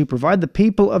efforts to provide the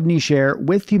people of Niger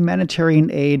with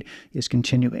humanitarian aid is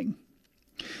continuing.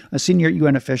 A senior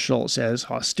UN official says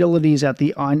hostilities at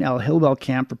the Ain al-Hilwel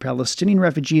camp for Palestinian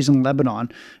refugees in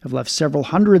Lebanon have left several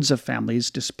hundreds of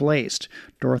families displaced.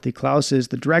 Dorothy Klaus is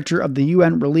the director of the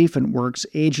UN Relief and Works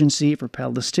Agency for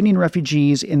Palestinian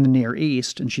Refugees in the Near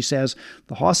East, and she says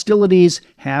the hostilities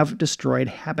have destroyed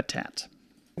habitat.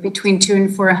 Between 200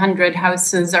 and 400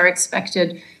 houses are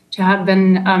expected to have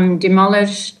been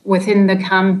demolished within the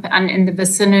camp and in the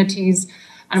vicinities.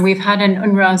 And we've had an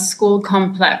UNRWA school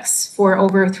complex for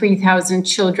over 3,000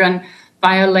 children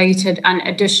violated and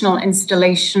additional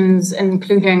installations,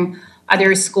 including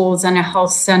other schools and a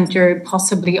health center,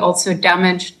 possibly also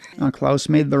damaged. Klaus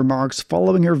made the remarks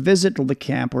following her visit to the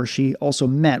camp, where she also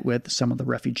met with some of the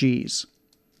refugees.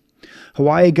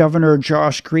 Hawaii Governor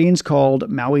Josh Green's called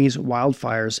Maui's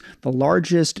wildfires the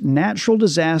largest natural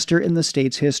disaster in the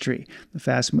state's history. The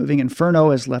fast-moving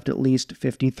inferno has left at least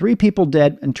 53 people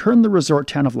dead and turned the resort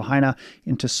town of Lahaina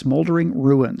into smoldering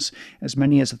ruins. As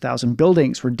many as 1,000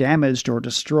 buildings were damaged or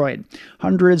destroyed.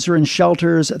 Hundreds are in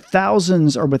shelters,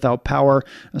 thousands are without power.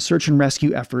 Search and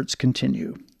rescue efforts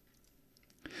continue.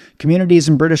 Communities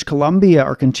in British Columbia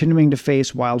are continuing to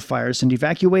face wildfires and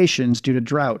evacuations due to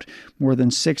drought. More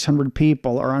than 600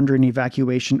 people are under an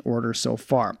evacuation order so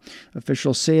far.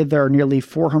 Officials say there are nearly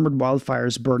 400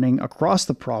 wildfires burning across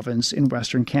the province in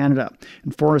Western Canada.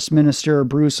 And Forest Minister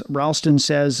Bruce Ralston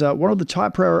says one of the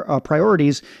top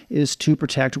priorities is to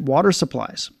protect water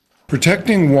supplies.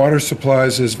 Protecting water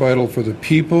supplies is vital for the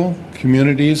people,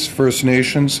 communities, First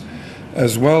Nations,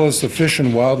 as well as the fish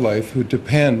and wildlife who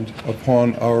depend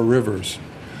upon our rivers.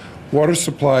 Water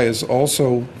supply is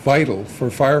also vital for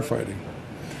firefighting.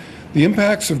 The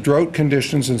impacts of drought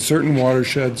conditions in certain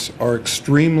watersheds are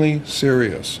extremely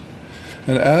serious.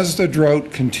 And as the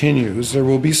drought continues, there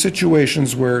will be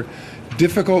situations where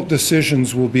difficult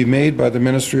decisions will be made by the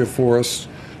Ministry of Forests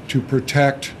to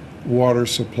protect water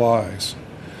supplies.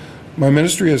 My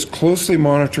ministry is closely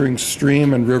monitoring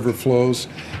stream and river flows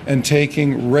and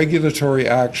taking regulatory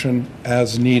action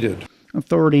as needed.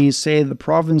 Authorities say the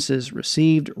province has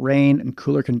received rain and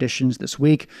cooler conditions this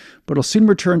week, but will soon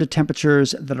return to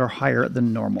temperatures that are higher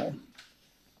than normal.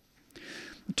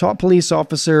 A top police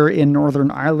officer in Northern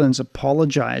Ireland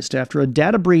apologized after a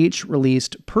data breach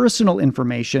released personal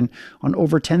information on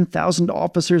over 10,000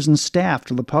 officers and staff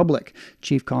to the public.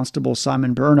 Chief Constable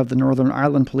Simon Byrne of the Northern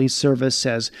Ireland Police Service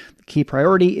says the key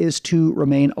priority is to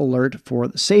remain alert for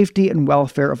the safety and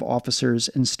welfare of officers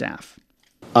and staff.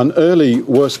 An early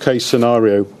worst-case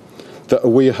scenario that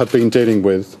we have been dealing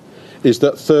with is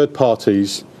that third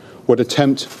parties would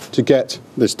attempt to get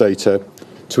this data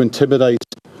to intimidate,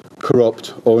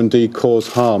 corrupt, or indeed cause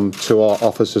harm to our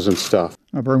officers and staff.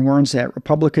 Byrne warns that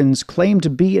Republicans claim to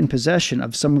be in possession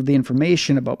of some of the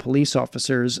information about police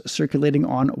officers circulating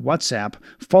on WhatsApp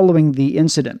following the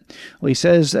incident. Well, he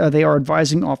says they are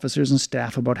advising officers and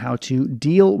staff about how to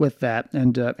deal with that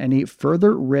and any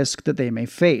further risk that they may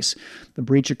face. The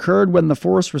breach occurred when the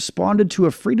force responded to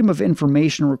a Freedom of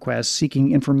Information request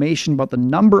seeking information about the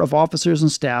number of officers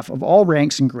and staff of all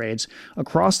ranks and grades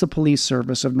across the police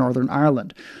service of Northern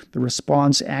Ireland. The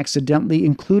response accidentally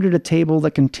included a table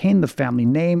that contained the family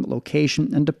name,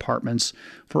 location, and departments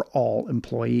for all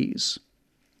employees.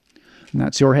 And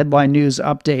that's your headline news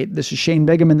update. This is Shane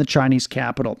Bigham in the Chinese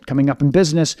capital. Coming up in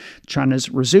business, China's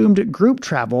resumed group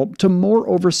travel to more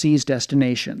overseas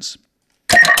destinations.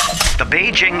 The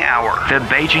Beijing Hour. The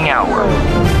Beijing Hour.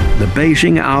 The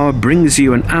Beijing Hour brings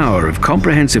you an hour of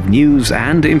comprehensive news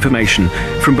and information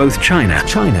from both China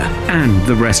and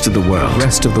the rest of the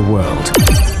world.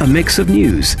 A mix of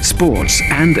news, sports,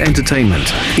 and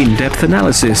entertainment. In-depth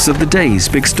analysis of the day's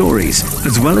big stories,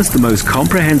 as well as the most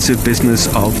comprehensive business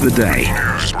of the day.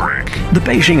 The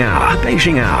Beijing Hour.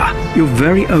 Beijing Hour. Your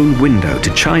very own window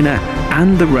to China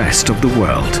and the rest of the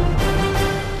world.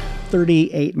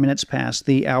 38 minutes past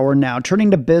the hour now.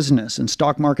 Turning to business, and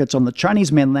stock markets on the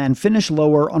Chinese mainland finished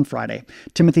lower on Friday.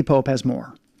 Timothy Pope has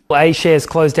more. A shares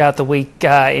closed out the week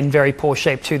in very poor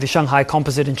shape too. The Shanghai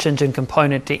Composite and Shenzhen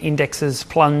Component indexes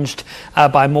plunged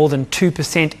by more than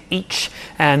 2% each,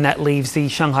 and that leaves the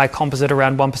Shanghai Composite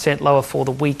around 1% lower for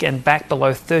the week and back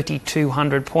below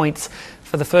 3,200 points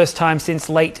for the first time since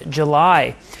late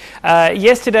July.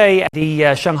 Yesterday,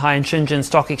 the Shanghai and Shenzhen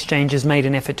stock exchanges made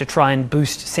an effort to try and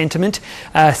boost sentiment,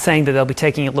 saying that they'll be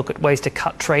taking a look at ways to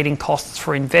cut trading costs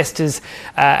for investors,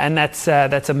 and that's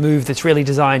a move that's really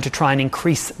designed to try and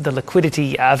increase the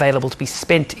liquidity available to be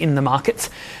spent in the markets.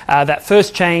 That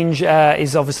first change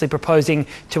is obviously proposing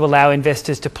to allow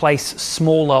investors to place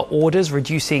smaller orders,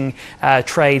 reducing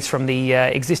trades from the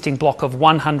existing block of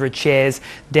 100 shares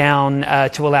down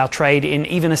to allow trade in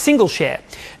even a single share.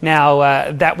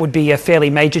 Now, that would be a fairly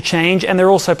major change, and they're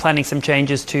also planning some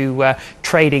changes to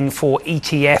trading for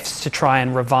ETFs to try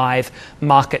and revive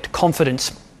market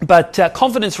confidence. But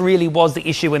confidence really was the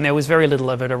issue, and there was very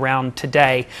little of it around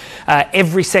today.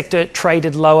 Every sector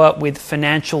traded lower, with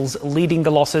financials leading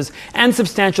the losses and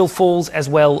substantial falls as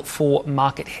well for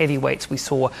market heavyweights. We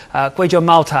saw Guizhou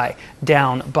Maotai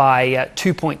down by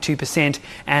 2.2%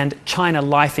 and China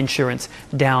Life Insurance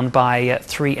down by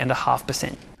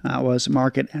 3.5%. Was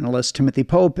market analyst Timothy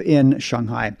Pope in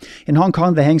Shanghai. In Hong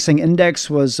Kong, the Hang Seng Index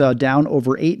was down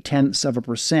over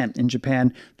 0.8%. In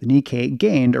Japan, the Nikkei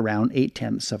gained around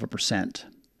 0.8%.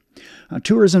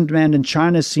 Tourism demand in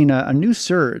China has seen a new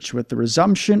surge with the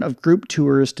resumption of group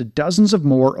tours to dozens of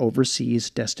more overseas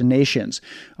destinations.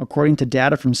 According to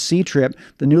data from Ctrip,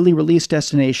 the newly released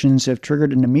destinations have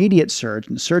triggered an immediate surge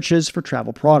in searches for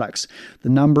travel products. The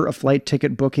number of flight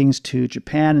ticket bookings to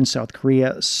Japan and South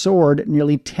Korea soared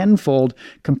nearly tenfold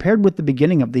compared with the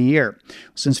beginning of the year.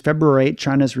 Since February,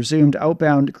 China has resumed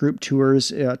outbound group tours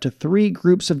to 3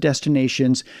 groups of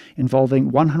destinations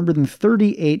involving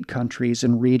 138 countries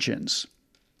and regions.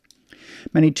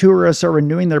 Many tourists are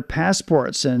renewing their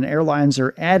passports and airlines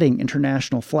are adding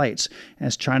international flights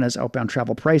as China's outbound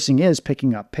travel pricing is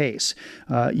picking up pace.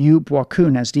 Yu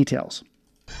Boakun has details.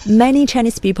 Many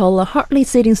Chinese people are hardly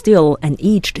sitting still and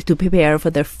itched to prepare for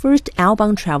their first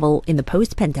outbound travel in the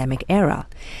post-pandemic era.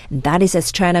 And that is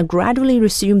as China gradually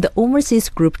resumed the overseas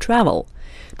group travel.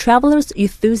 Travelers'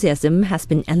 enthusiasm has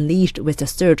been unleashed with the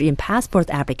surge in passport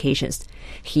applications.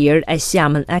 Here at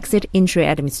Xiamen Exit Entry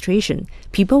Administration,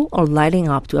 people are lining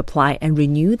up to apply and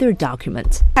renew their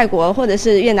documents. I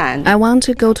want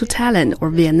to go to Thailand or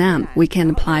Vietnam. We can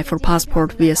apply for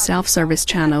passport via self-service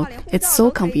channel. It's so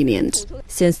convenient.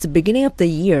 Since the beginning of the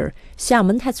year,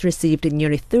 Xiamen has received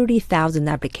nearly 30,000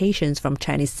 applications from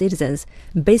Chinese citizens,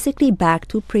 basically back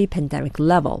to pre-pandemic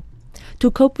level. To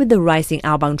cope with the rising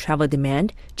outbound travel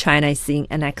demand, China is seeing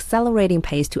an accelerating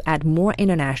pace to add more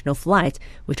international flights,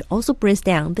 which also brings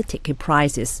down the ticket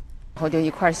prices.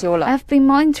 I've been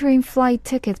monitoring flight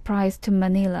ticket price to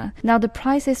Manila. Now the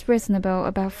price is reasonable,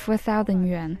 about 4,000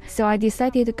 yuan, so I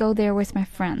decided to go there with my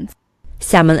friends.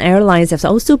 Xiamen Airlines has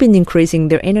also been increasing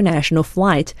their international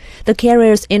flight. The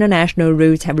carrier's international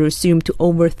routes have resumed to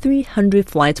over 300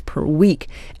 flights per week,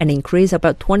 an increase of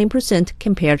about 20%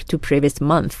 compared to previous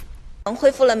month.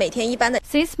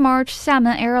 Since March,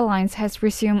 Xiamen Airlines has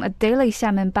resumed a daily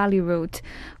Xiamen-Bali route,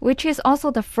 which is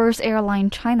also the first airline in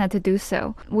China to do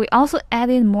so. We also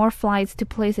added more flights to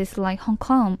places like Hong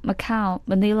Kong, Macau,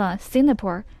 Manila,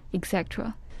 Singapore,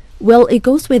 etc. Well, it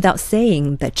goes without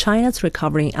saying that China's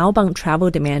recovering outbound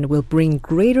travel demand will bring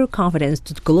greater confidence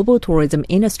to the global tourism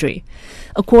industry.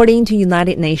 According to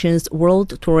United Nations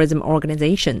World Tourism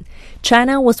Organization,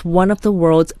 China was one of the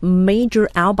world's major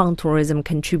outbound tourism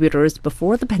contributors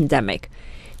before the pandemic.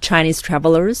 Chinese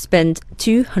travelers spent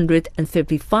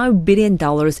 $255 billion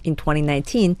in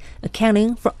 2019,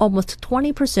 accounting for almost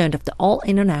 20% of the all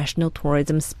international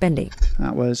tourism spending.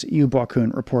 That was Yu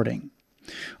Boakun reporting.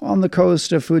 On the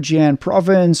coast of Fujian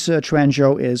Province,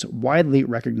 Quanzhou is widely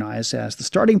recognized as the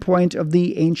starting point of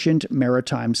the ancient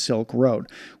maritime Silk Road.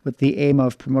 With the aim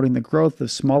of promoting the growth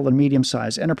of small and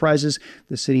medium-sized enterprises,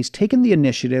 the city's taken the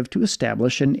initiative to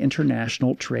establish an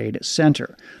international trade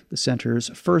center. The center's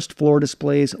first floor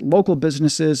displays local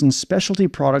businesses and specialty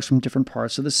products from different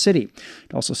parts of the city.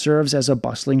 It also serves as a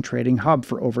bustling trading hub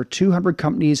for over 200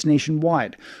 companies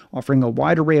nationwide, offering a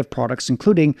wide array of products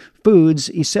including foods,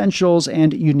 essentials,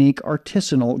 and unique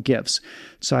artisanal gifts.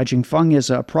 Tsai Jingfeng is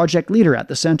a project leader at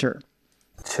the center.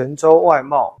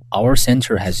 Our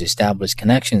center has established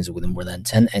connections with more than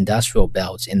 10 industrial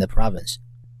belts in the province.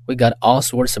 We got all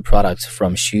sorts of products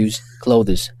from shoes,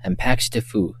 clothes, and packaged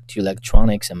food to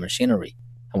electronics and machinery.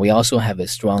 And we also have a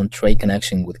strong trade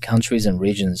connection with countries and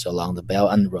regions along the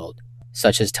Belt and Road,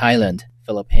 such as Thailand,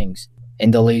 Philippines,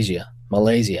 Indonesia,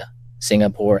 Malaysia,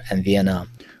 Singapore, and Vietnam.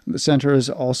 The center has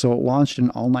also launched an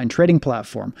online trading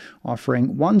platform,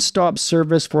 offering one-stop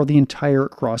service for the entire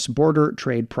cross-border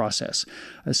trade process.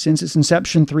 Since its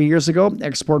inception 3 years ago,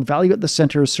 export value at the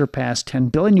center has surpassed 10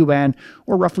 billion yuan,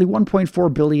 or roughly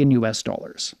 $1.4 billion US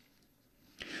dollars.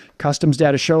 Customs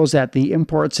data shows that the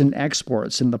imports and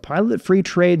exports in the pilot free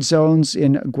trade zones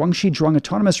in Guangxi Zhuang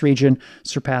Autonomous Region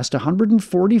surpassed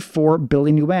 144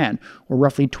 billion yuan, or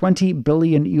roughly $20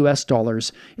 billion US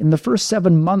dollars, in the first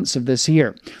 7 months of this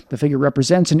year. The figure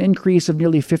represents an increase of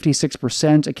nearly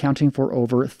 56%, accounting for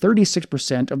over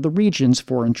 36% of the region's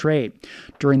foreign trade.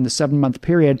 During the 7-month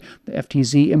period, the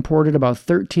FTZ imported about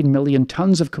 13 million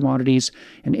tons of commodities,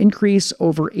 an increase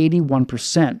over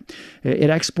 81%. It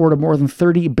exported more than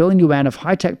 30 billion yuan of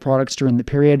high-tech products during the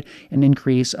period, an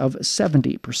increase of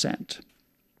 70%.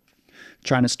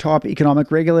 China's top economic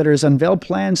regulators unveiled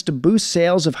plans to boost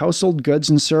sales of household goods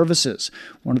and services.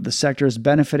 One of the sectors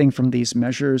benefiting from these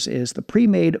measures is the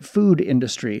pre-made food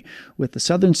industry, with the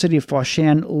southern city of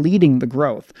Foshan leading the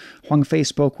growth. Huang Fei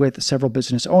spoke with several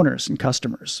business owners and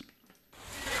customers.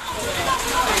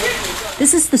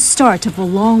 This is the start of a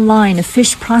long line of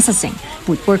fish processing,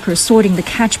 with workers sorting the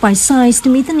catch by size to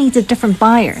meet the needs of different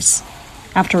buyers.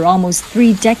 After almost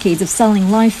 3 decades of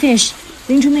selling live fish,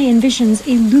 Lin Zhumei envisions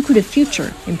a lucrative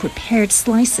future in prepared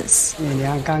slices.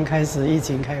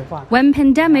 When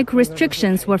pandemic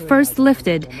restrictions were first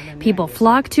lifted, people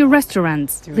flocked to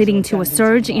restaurants, leading to a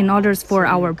surge in orders for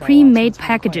our pre-made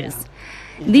packages.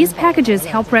 These packages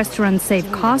help restaurants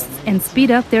save costs and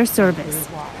speed up their service.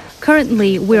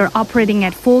 Currently, we are operating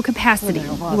at full capacity.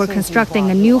 We're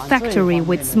constructing a new factory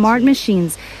with smart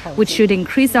machines, which should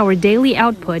increase our daily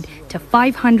output to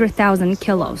 500,000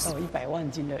 kilos.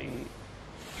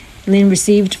 Lin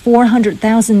received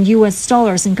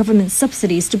 $400,000 in government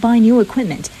subsidies to buy new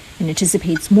equipment and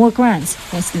anticipates more grants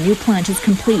once the new plant is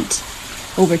complete.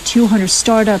 Over 200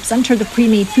 startups entered the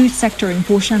pre-made food sector in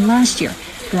Foshan last year,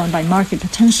 drawn by market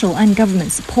potential and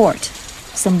government support.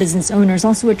 Some business owners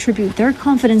also attribute their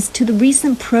confidence to the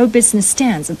recent pro-business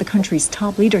stance of the country's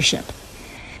top leadership.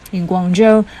 In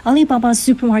Guangzhou, Alibaba's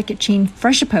supermarket chain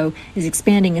Freshippo is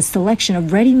expanding its selection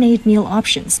of ready-made meal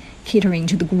options, catering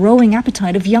to the growing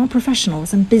appetite of young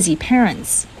professionals and busy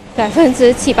parents.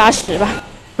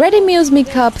 Ready meals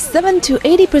make up 7 to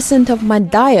 80% of my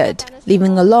diet.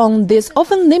 Leaving alone, there's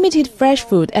often limited fresh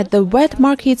food at the wet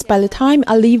markets by the time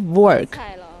I leave work.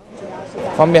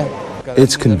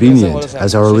 It's convenient.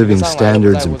 As our living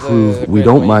standards improve, we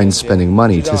don't mind spending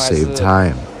money to save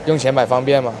time.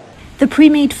 The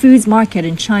pre-made foods market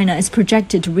in China is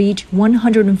projected to reach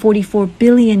 $144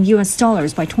 billion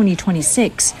by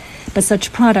 2026. But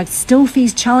such products still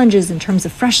face challenges in terms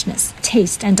of freshness,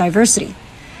 taste, and diversity.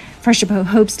 Freshippo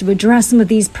hopes to address some of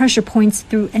these pressure points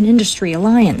through an industry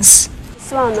alliance.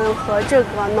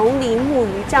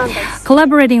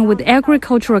 Collaborating with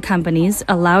agricultural companies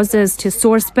allows us to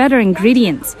source better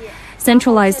ingredients.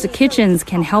 Centralized kitchens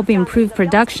can help improve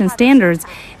production standards,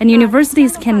 and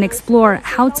universities can explore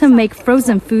how to make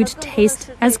frozen food taste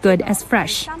as good as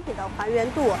fresh.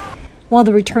 While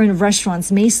the return of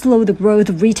restaurants may slow the growth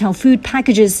of retail food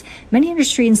packages, many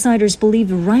industry insiders believe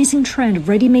the rising trend of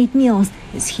ready-made meals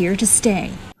is here to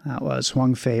stay. That was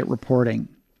Huang Fei reporting.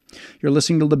 You're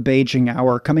listening to the Beijing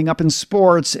Hour. Coming up in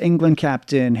sports, England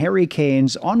captain Harry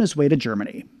Kane's on his way to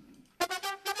Germany.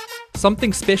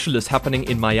 Something special is happening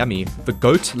in Miami. The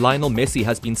GOAT, Lionel Messi,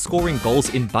 has been scoring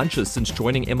goals in bunches since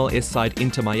joining MLS side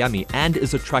Inter Miami and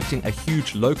is attracting a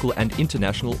huge local and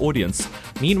international audience.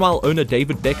 Meanwhile, owner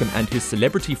David Beckham and his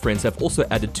celebrity friends have also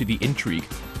added to the intrigue.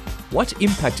 What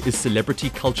impact is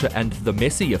celebrity culture and the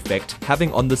Messi effect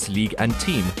having on this league and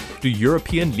team? Do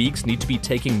European leagues need to be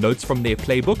taking notes from their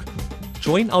playbook?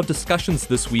 Join our discussions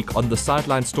this week on the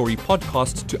Sideline Story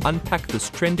podcast to unpack this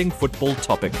trending football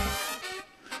topic.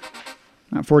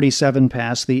 47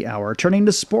 past the hour. Turning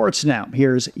to sports now,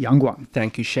 here's Yang Guang.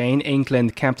 Thank you, Shane.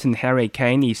 England captain Harry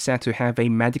Kane is set to have a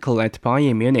medical at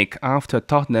Bayern Munich after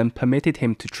Tottenham permitted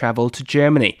him to travel to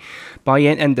Germany.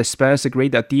 Bayern and the Spurs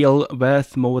agreed a deal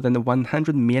worth more than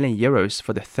 €100 million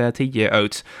for the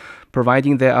 30-year-old.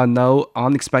 Providing there are no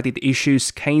unexpected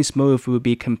issues, Kane's move will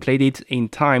be completed in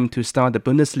time to start the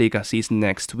Bundesliga season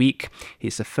next week.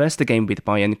 His first game with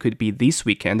Bayern could be this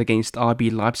weekend against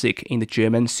RB Leipzig in the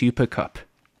German Super Cup.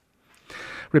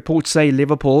 Reports say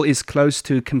Liverpool is close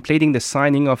to completing the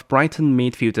signing of Brighton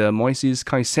midfielder Moises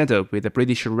Caicedo with a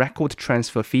British record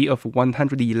transfer fee of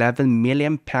 £111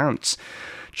 million.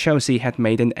 Chelsea had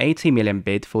made an $80 million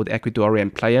bid for the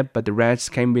Ecuadorian player, but the Reds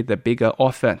came with a bigger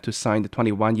offer to sign the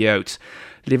 21-year-old.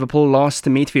 Liverpool lost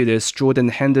midfielders Jordan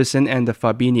Henderson and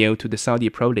Fabinho to the Saudi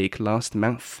Pro League last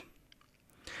month.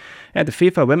 At the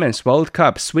FIFA Women's World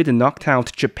Cup, Sweden knocked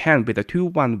out Japan with a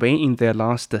 2-1 win in their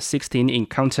last 16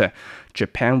 encounter.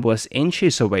 Japan was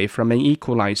inches away from an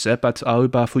equalizer, but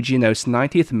Aoba Fujino's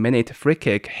 90th minute free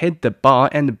kick hit the bar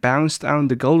and bounced on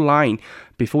the goal line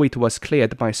before it was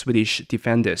cleared by Swedish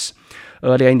defenders.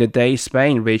 Earlier in the day,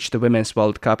 Spain reached the Women's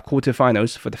World Cup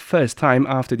quarterfinals for the first time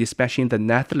after dispatching the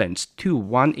Netherlands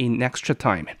 2-1 in extra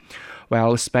time.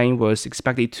 While Spain was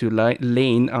expected to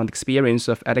lean on the experience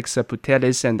of Alexa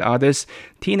Putellas and others,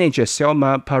 teenager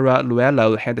Selma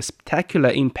Paraluelo had a spectacular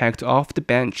impact off the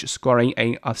bench, scoring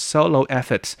a solo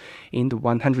effort in the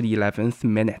 111th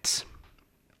minute.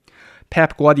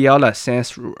 Pep Guardiola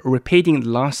says repeating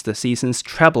last season's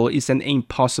treble is an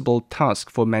impossible task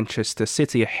for Manchester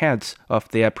City ahead of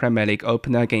their Premier League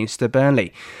opener against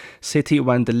Burnley. City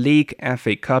won the League,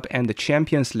 FA Cup and the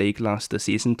Champions League last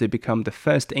season to become the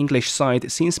first English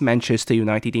side since Manchester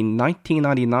United in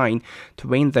 1999 to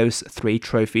win those three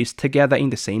trophies together in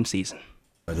the same season.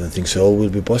 I don't think so. It will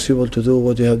be possible to do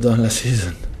what you have done last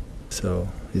season. So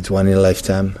it's one in a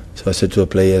lifetime. So I said to the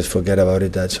players, forget about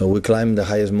it. So we climbed the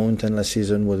highest mountain last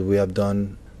season. What we have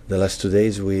done the last 2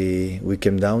 days, we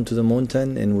came down to the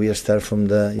mountain and we start from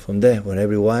there. When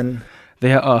everyone.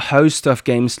 There are a host of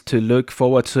games to look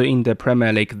forward to in the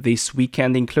Premier League this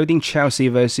weekend, including Chelsea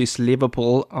versus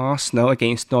Liverpool, Arsenal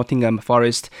against Nottingham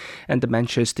Forest, and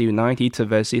Manchester United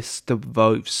versus the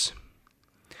Wolves.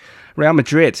 Real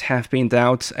Madrid have been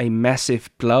dealt a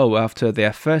massive blow after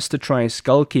their first-choice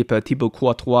goalkeeper Thibaut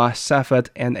Courtois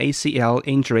suffered an ACL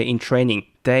injury in training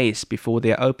days before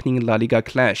their opening La Liga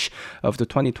clash of the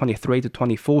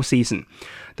 2023-24 season.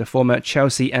 The former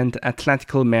Chelsea and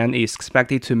Atletico man is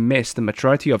expected to miss the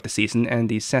majority of the season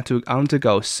and is set to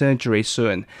undergo surgery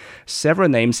soon. Several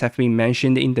names have been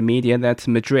mentioned in the media that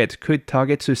Madrid could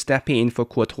target to step in for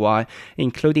Courtois,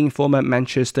 including former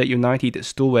Manchester United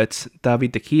stalwart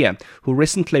David De Gea, who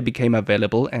recently became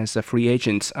available as a free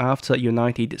agent after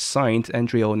United signed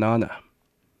Andre Onana.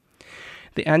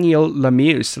 The annual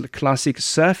Lemurs Classic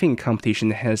Surfing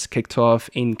Competition has kicked off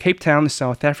in Cape Town,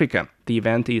 South Africa. The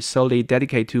event is solely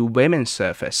dedicated to women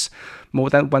surfers. More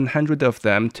than 100 of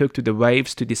them took to the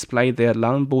waves to display their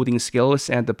longboarding skills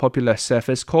at the popular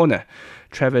Surfers Corner.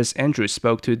 Travis Andrews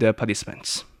spoke to the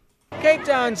participants. Cape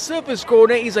Town Surfers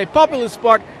Corner is a popular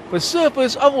spot for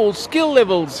surfers of all skill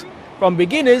levels, from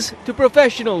beginners to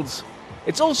professionals.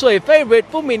 It's also a favorite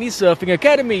for many surfing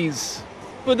academies.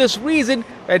 For this reason,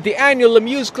 that the annual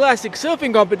Lemurs Classic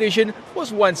Surfing Competition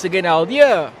was once again held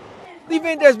here. The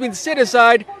event has been set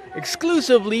aside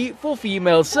exclusively for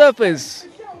female surfers.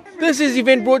 This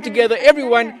event brought together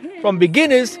everyone from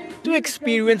beginners to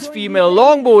experienced female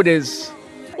longboarders.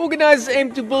 Organizers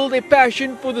aim to build a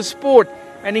passion for the sport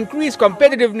and increase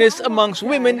competitiveness amongst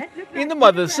women in the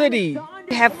mother city.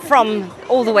 We have from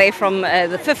all the way from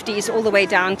the 50s all the way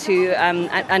down to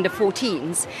under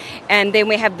 14s, and then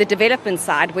we have the development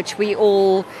side, which we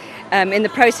all in the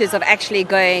process of actually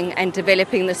going and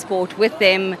developing the sport with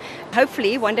them.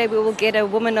 Hopefully one day we will get a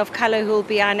woman of color who will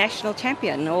be our national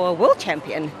champion or a world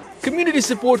champion. Community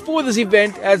support for this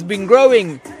event has been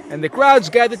growing, and the crowds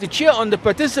gathered to cheer on the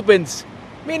participants,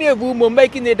 many of whom were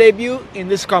making their debut in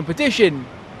this competition.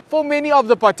 For many of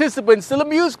the participants, the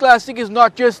Lemurs Classic is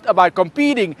not just about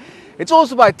competing, it's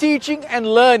also about teaching and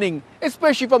learning,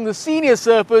 especially from the senior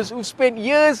surfers who've spent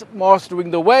years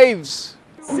mastering the waves.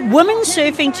 Women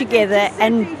surfing together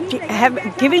and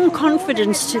giving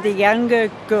confidence to the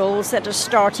younger girls that are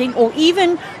starting, or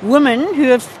even women who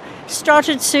have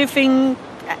started surfing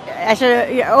at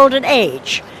an older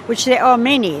age, which there are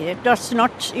many. That's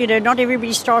not, not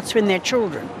everybody starts when they're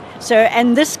children. So,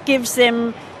 and this gives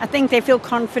them, I think they feel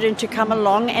confident to come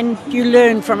along, and you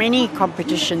learn from any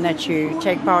competition that you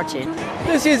take part in.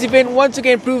 This year's event once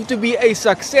again proved to be a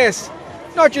success,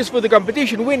 not just for the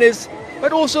competition winners,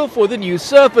 but also for the new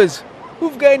surfers,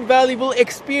 who've gained valuable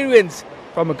experience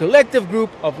from a collective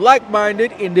group of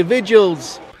like-minded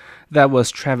individuals. That was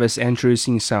Travis Andrews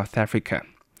in South Africa.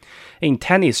 In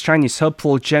tennis, Chinese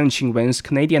hopeful Zheng Qinwen's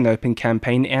Canadian Open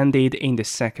campaign ended in the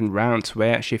second round,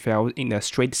 where she fell in a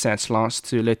straight set loss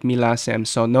to Lyudmila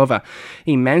Samsonova.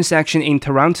 In men's action in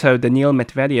Toronto, Daniil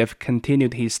Medvedev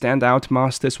continued his standout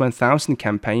Masters 1000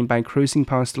 campaign by cruising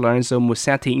past Lorenzo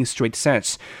Musetti in straight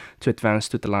sets to advance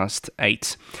to the last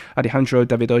 8. Alejandro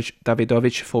Davidovich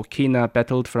Fokina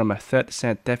battled from a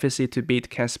third-set deficit to beat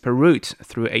Casper Ruud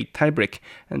through a tiebreak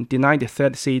and denied the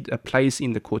third seed a place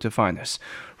in the quarterfinals.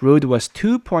 Ruud was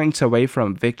 2 points away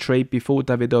from victory before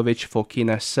Davidovich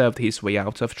Fokina served his way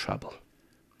out of trouble.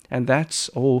 And that's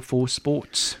all for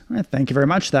sports. Thank you very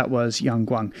much. That was Yang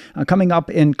Guang. Coming up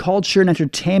in culture and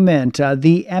entertainment,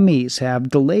 the Emmys have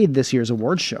delayed this year's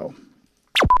awards show.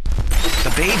 The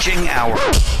Beijing Hour.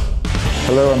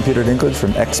 Hello, I'm Peter Dinklage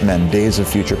from X-Men Days of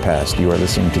Future Past. You are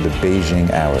listening to the Beijing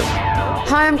Hour.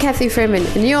 Hi, I'm Kathy Freeman,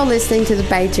 and you're listening to the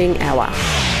Beijing Hour.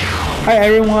 Hi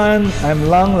everyone, I'm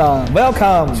Lang Lang.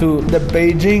 Welcome to the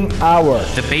Beijing Hour.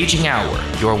 The Beijing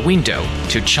Hour, your window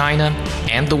to China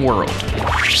and the world.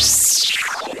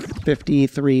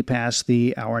 53 past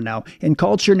the hour now. In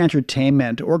culture and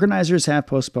entertainment, organizers have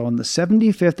postponed the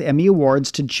 75th Emmy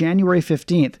Awards to January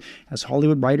 15th as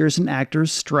Hollywood writers and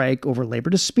actors strike over labor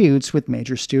disputes with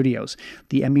major studios.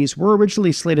 The Emmys were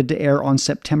originally slated to air on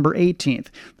September 18th.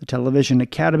 The Television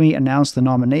Academy announced the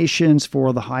nominations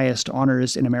for the highest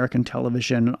honors in American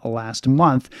television last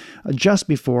month, just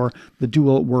before the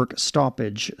dual work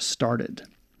stoppage started.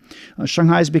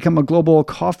 Shanghai has become a global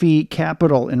coffee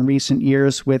capital in recent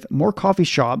years, with more coffee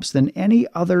shops than any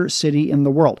other city in the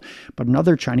world. But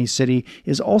another Chinese city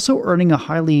is also earning a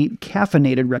highly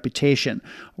caffeinated reputation.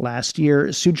 Last year,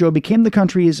 Suzhou became the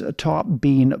country's top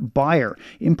bean buyer,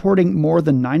 importing more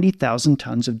than 90,000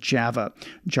 tons of Java.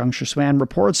 Zhang Shuswan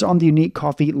reports on the unique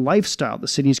coffee lifestyle the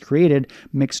city's created,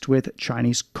 mixed with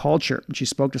Chinese culture. She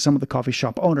spoke to some of the coffee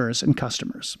shop owners and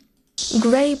customers.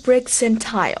 Gray bricks and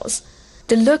tiles.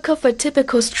 the look of a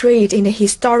typical street in the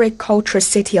historic cultural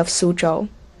city of Suzhou.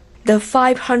 The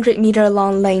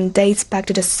 500-meter-long lane dates back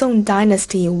to the Song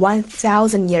Dynasty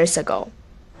 1,000 years ago.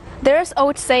 There's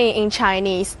old saying in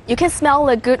Chinese, you can smell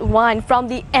a good wine from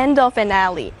the end of an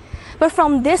alley. But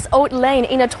from this old lane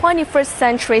in the 21st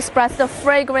century spreads the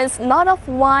fragrance not of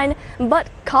wine, but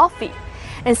coffee.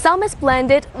 And some is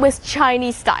blended with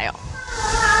Chinese style.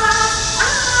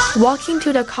 Walking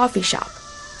to the coffee shop,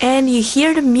 and you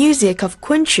hear the music of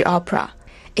Kunqu opera,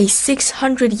 a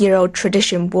 600-year-old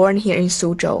tradition born here in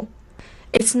Suzhou.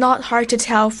 It's not hard to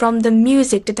tell from the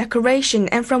music, the decoration,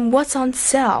 and from what's on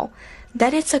sale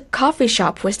that it's a coffee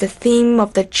shop with the theme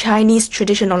of the Chinese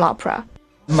traditional opera.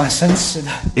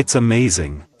 It's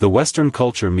amazing. The Western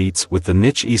culture meets with the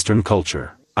niche Eastern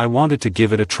culture. I wanted to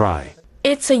give it a try.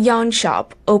 It's a young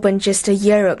shop, opened just a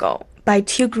year ago, by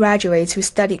two graduates who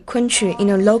studied Kunqu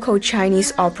in a local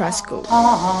Chinese opera school.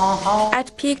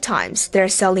 At peak times, they're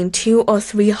selling 200 or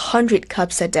 300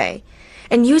 cups a day,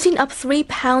 and using up 3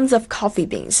 pounds of coffee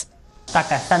beans.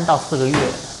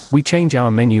 We change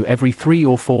our menu every 3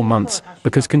 or 4 months,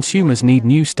 because consumers need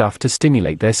new stuff to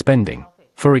stimulate their spending.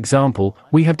 For example,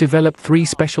 we have developed 3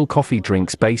 special coffee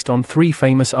drinks based on 3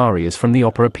 famous arias from the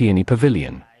Opera Peony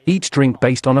Pavilion, each drink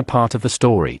based on a part of the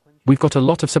story. We've got a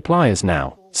lot of suppliers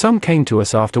now. Some came to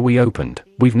us after we opened.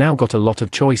 We've now got a lot of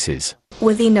choices.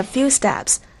 Within a few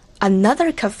steps,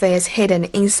 another cafe is hidden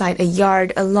inside a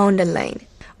yard along the lane,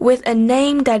 with a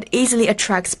name that easily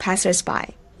attracts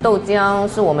passers-by.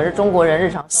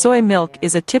 Soy milk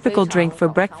is a typical drink for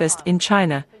breakfast in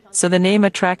China, so the name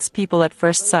attracts people at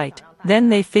first sight. Then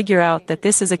they figure out that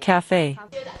this is a cafe.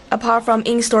 Apart from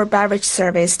in-store beverage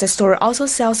service, the store also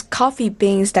sells coffee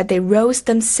beans that they roast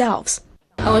themselves.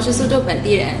 I'm a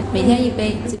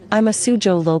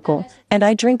Suzhou local, and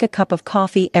I drink a cup of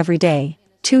coffee every day.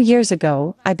 2 years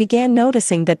ago, I began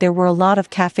noticing that there were a lot of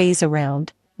cafes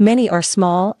around. Many are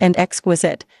small and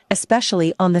exquisite,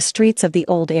 especially on the streets of the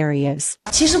old areas.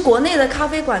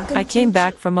 I came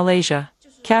back from Malaysia.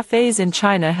 Cafes in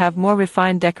China have more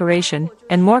refined decoration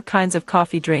and more kinds of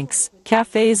coffee drinks.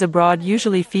 Cafes abroad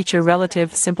usually feature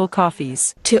relative simple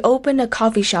coffees. To open a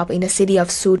coffee shop in the city of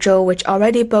Suzhou, which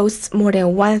already boasts more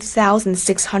than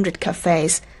 1,600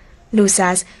 cafes, Lu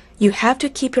says you have to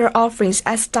keep your offerings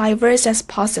as diverse as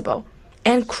possible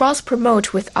and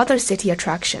cross-promote with other city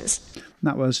attractions.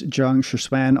 That was Zhang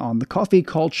Shishuan on the coffee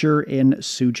culture in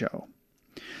Suzhou.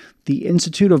 The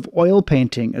Institute of Oil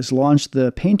Painting has launched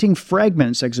the Painting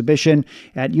Fragments exhibition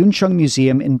at Yuncheng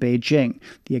Museum in Beijing.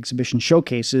 The exhibition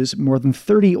showcases more than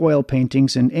 30 oil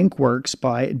paintings and ink works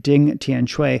by Ding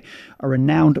Tianchui, a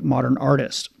renowned modern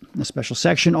artist. A special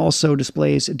section also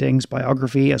displays Ding's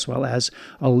biography as well as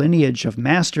a lineage of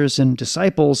masters and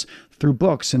disciples through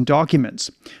books and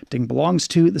documents. Ding belongs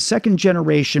to the second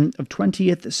generation of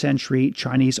 20th century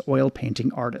Chinese oil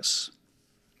painting artists.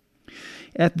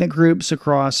 Ethnic groups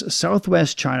across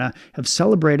southwest China have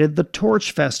celebrated the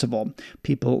Torch Festival.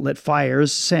 People lit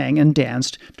fires, sang, and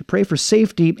danced to pray for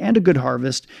safety and a good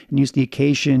harvest and used the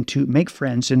occasion to make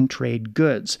friends and trade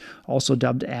goods. Also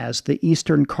dubbed as the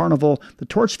Eastern Carnival, the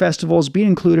Torch Festival has been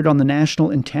included on the National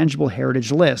Intangible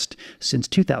Heritage List since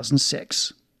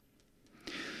 2006.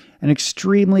 An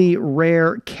extremely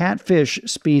rare catfish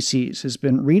species has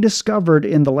been rediscovered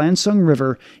in the Lansung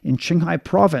River in Qinghai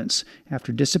Province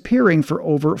after disappearing for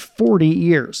over 40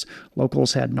 years.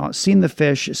 Locals had not seen the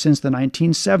fish since the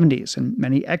 1970s, and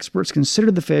many experts consider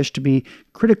the fish to be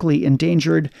critically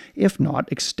endangered, if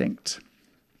not extinct.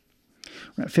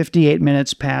 We're at 58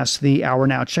 minutes past the hour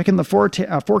now. Checking the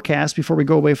forecast before we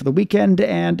go away for the weekend,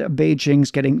 and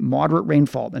Beijing's getting moderate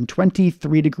rainfall and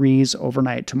 23 degrees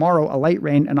overnight. Tomorrow, a light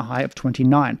rain and a high of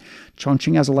 29.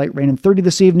 Chongqing has a light rain and 30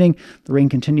 this evening. The rain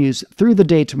continues through the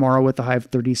day tomorrow with a high of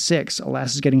 36.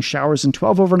 Alaska is getting showers and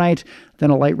 12 overnight,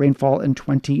 then a light rainfall and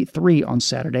 23 on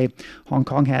Saturday. Hong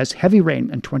Kong has heavy rain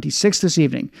and 26 this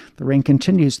evening. The rain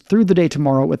continues through the day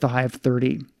tomorrow with a high of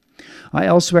 30.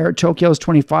 Elsewhere, Tokyo is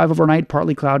 25 overnight,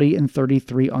 partly cloudy, and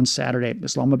 33 on Saturday.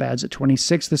 Islamabad's at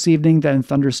 26 this evening, then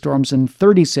thunderstorms and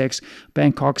 36.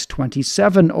 Bangkok's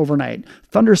 27 overnight,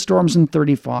 thunderstorms and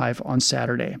 35 on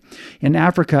Saturday. In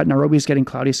Africa, Nairobi's getting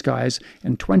cloudy skies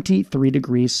and 23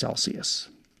 degrees Celsius.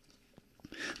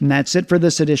 And that's it for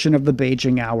this edition of the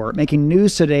Beijing Hour. Making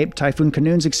news today, Typhoon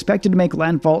Khanun is expected to make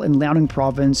landfall in Liaoning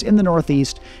Province in the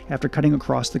northeast after cutting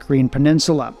across the Korean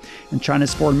Peninsula. And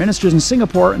China's foreign minister is in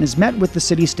Singapore and has met with the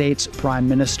city-state's prime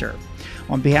minister.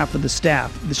 On behalf of the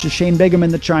staff, this is Shane Bigham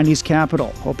in the Chinese capital,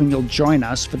 hoping you'll join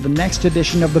us for the next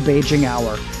edition of the Beijing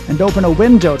Hour and open a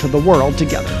window to the world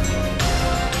together.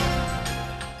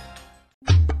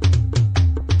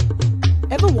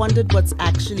 Ever wonder wondered what's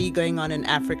actually going on in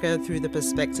Africa through the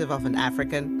perspective of an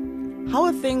African? How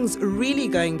are things really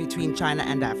going between China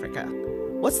and Africa?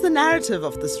 What's the narrative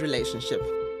of this relationship?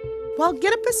 Well,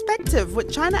 get a perspective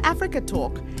with China-Africa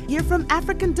Talk. Hear from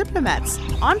African diplomats,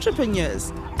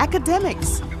 entrepreneurs,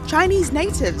 academics, Chinese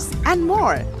natives, and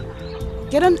more.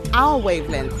 Get on our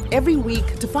wavelength every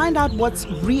week to find out what's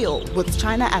real with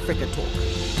China-Africa Talk.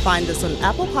 Find us on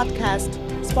Apple Podcast,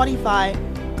 Spotify,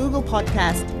 Google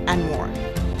Podcast, and more.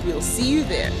 We'll see you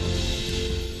there.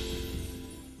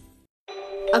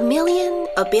 A million,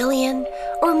 a billion,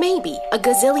 or maybe a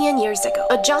gazillion years ago,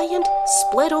 a giant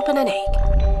split open an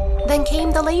egg. Then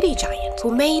came the lady giant,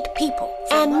 who made people,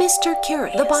 and Mr.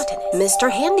 Curious, the botanist,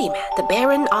 Mr. Handyman, the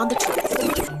Baron on the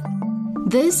tree.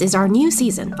 This is our new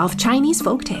season of Chinese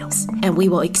folktales, and we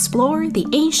will explore the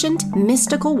ancient,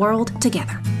 mystical world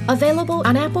together. Available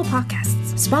on Apple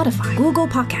Podcasts, Spotify, Google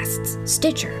Podcasts,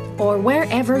 Stitcher, or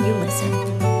wherever you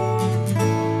listen.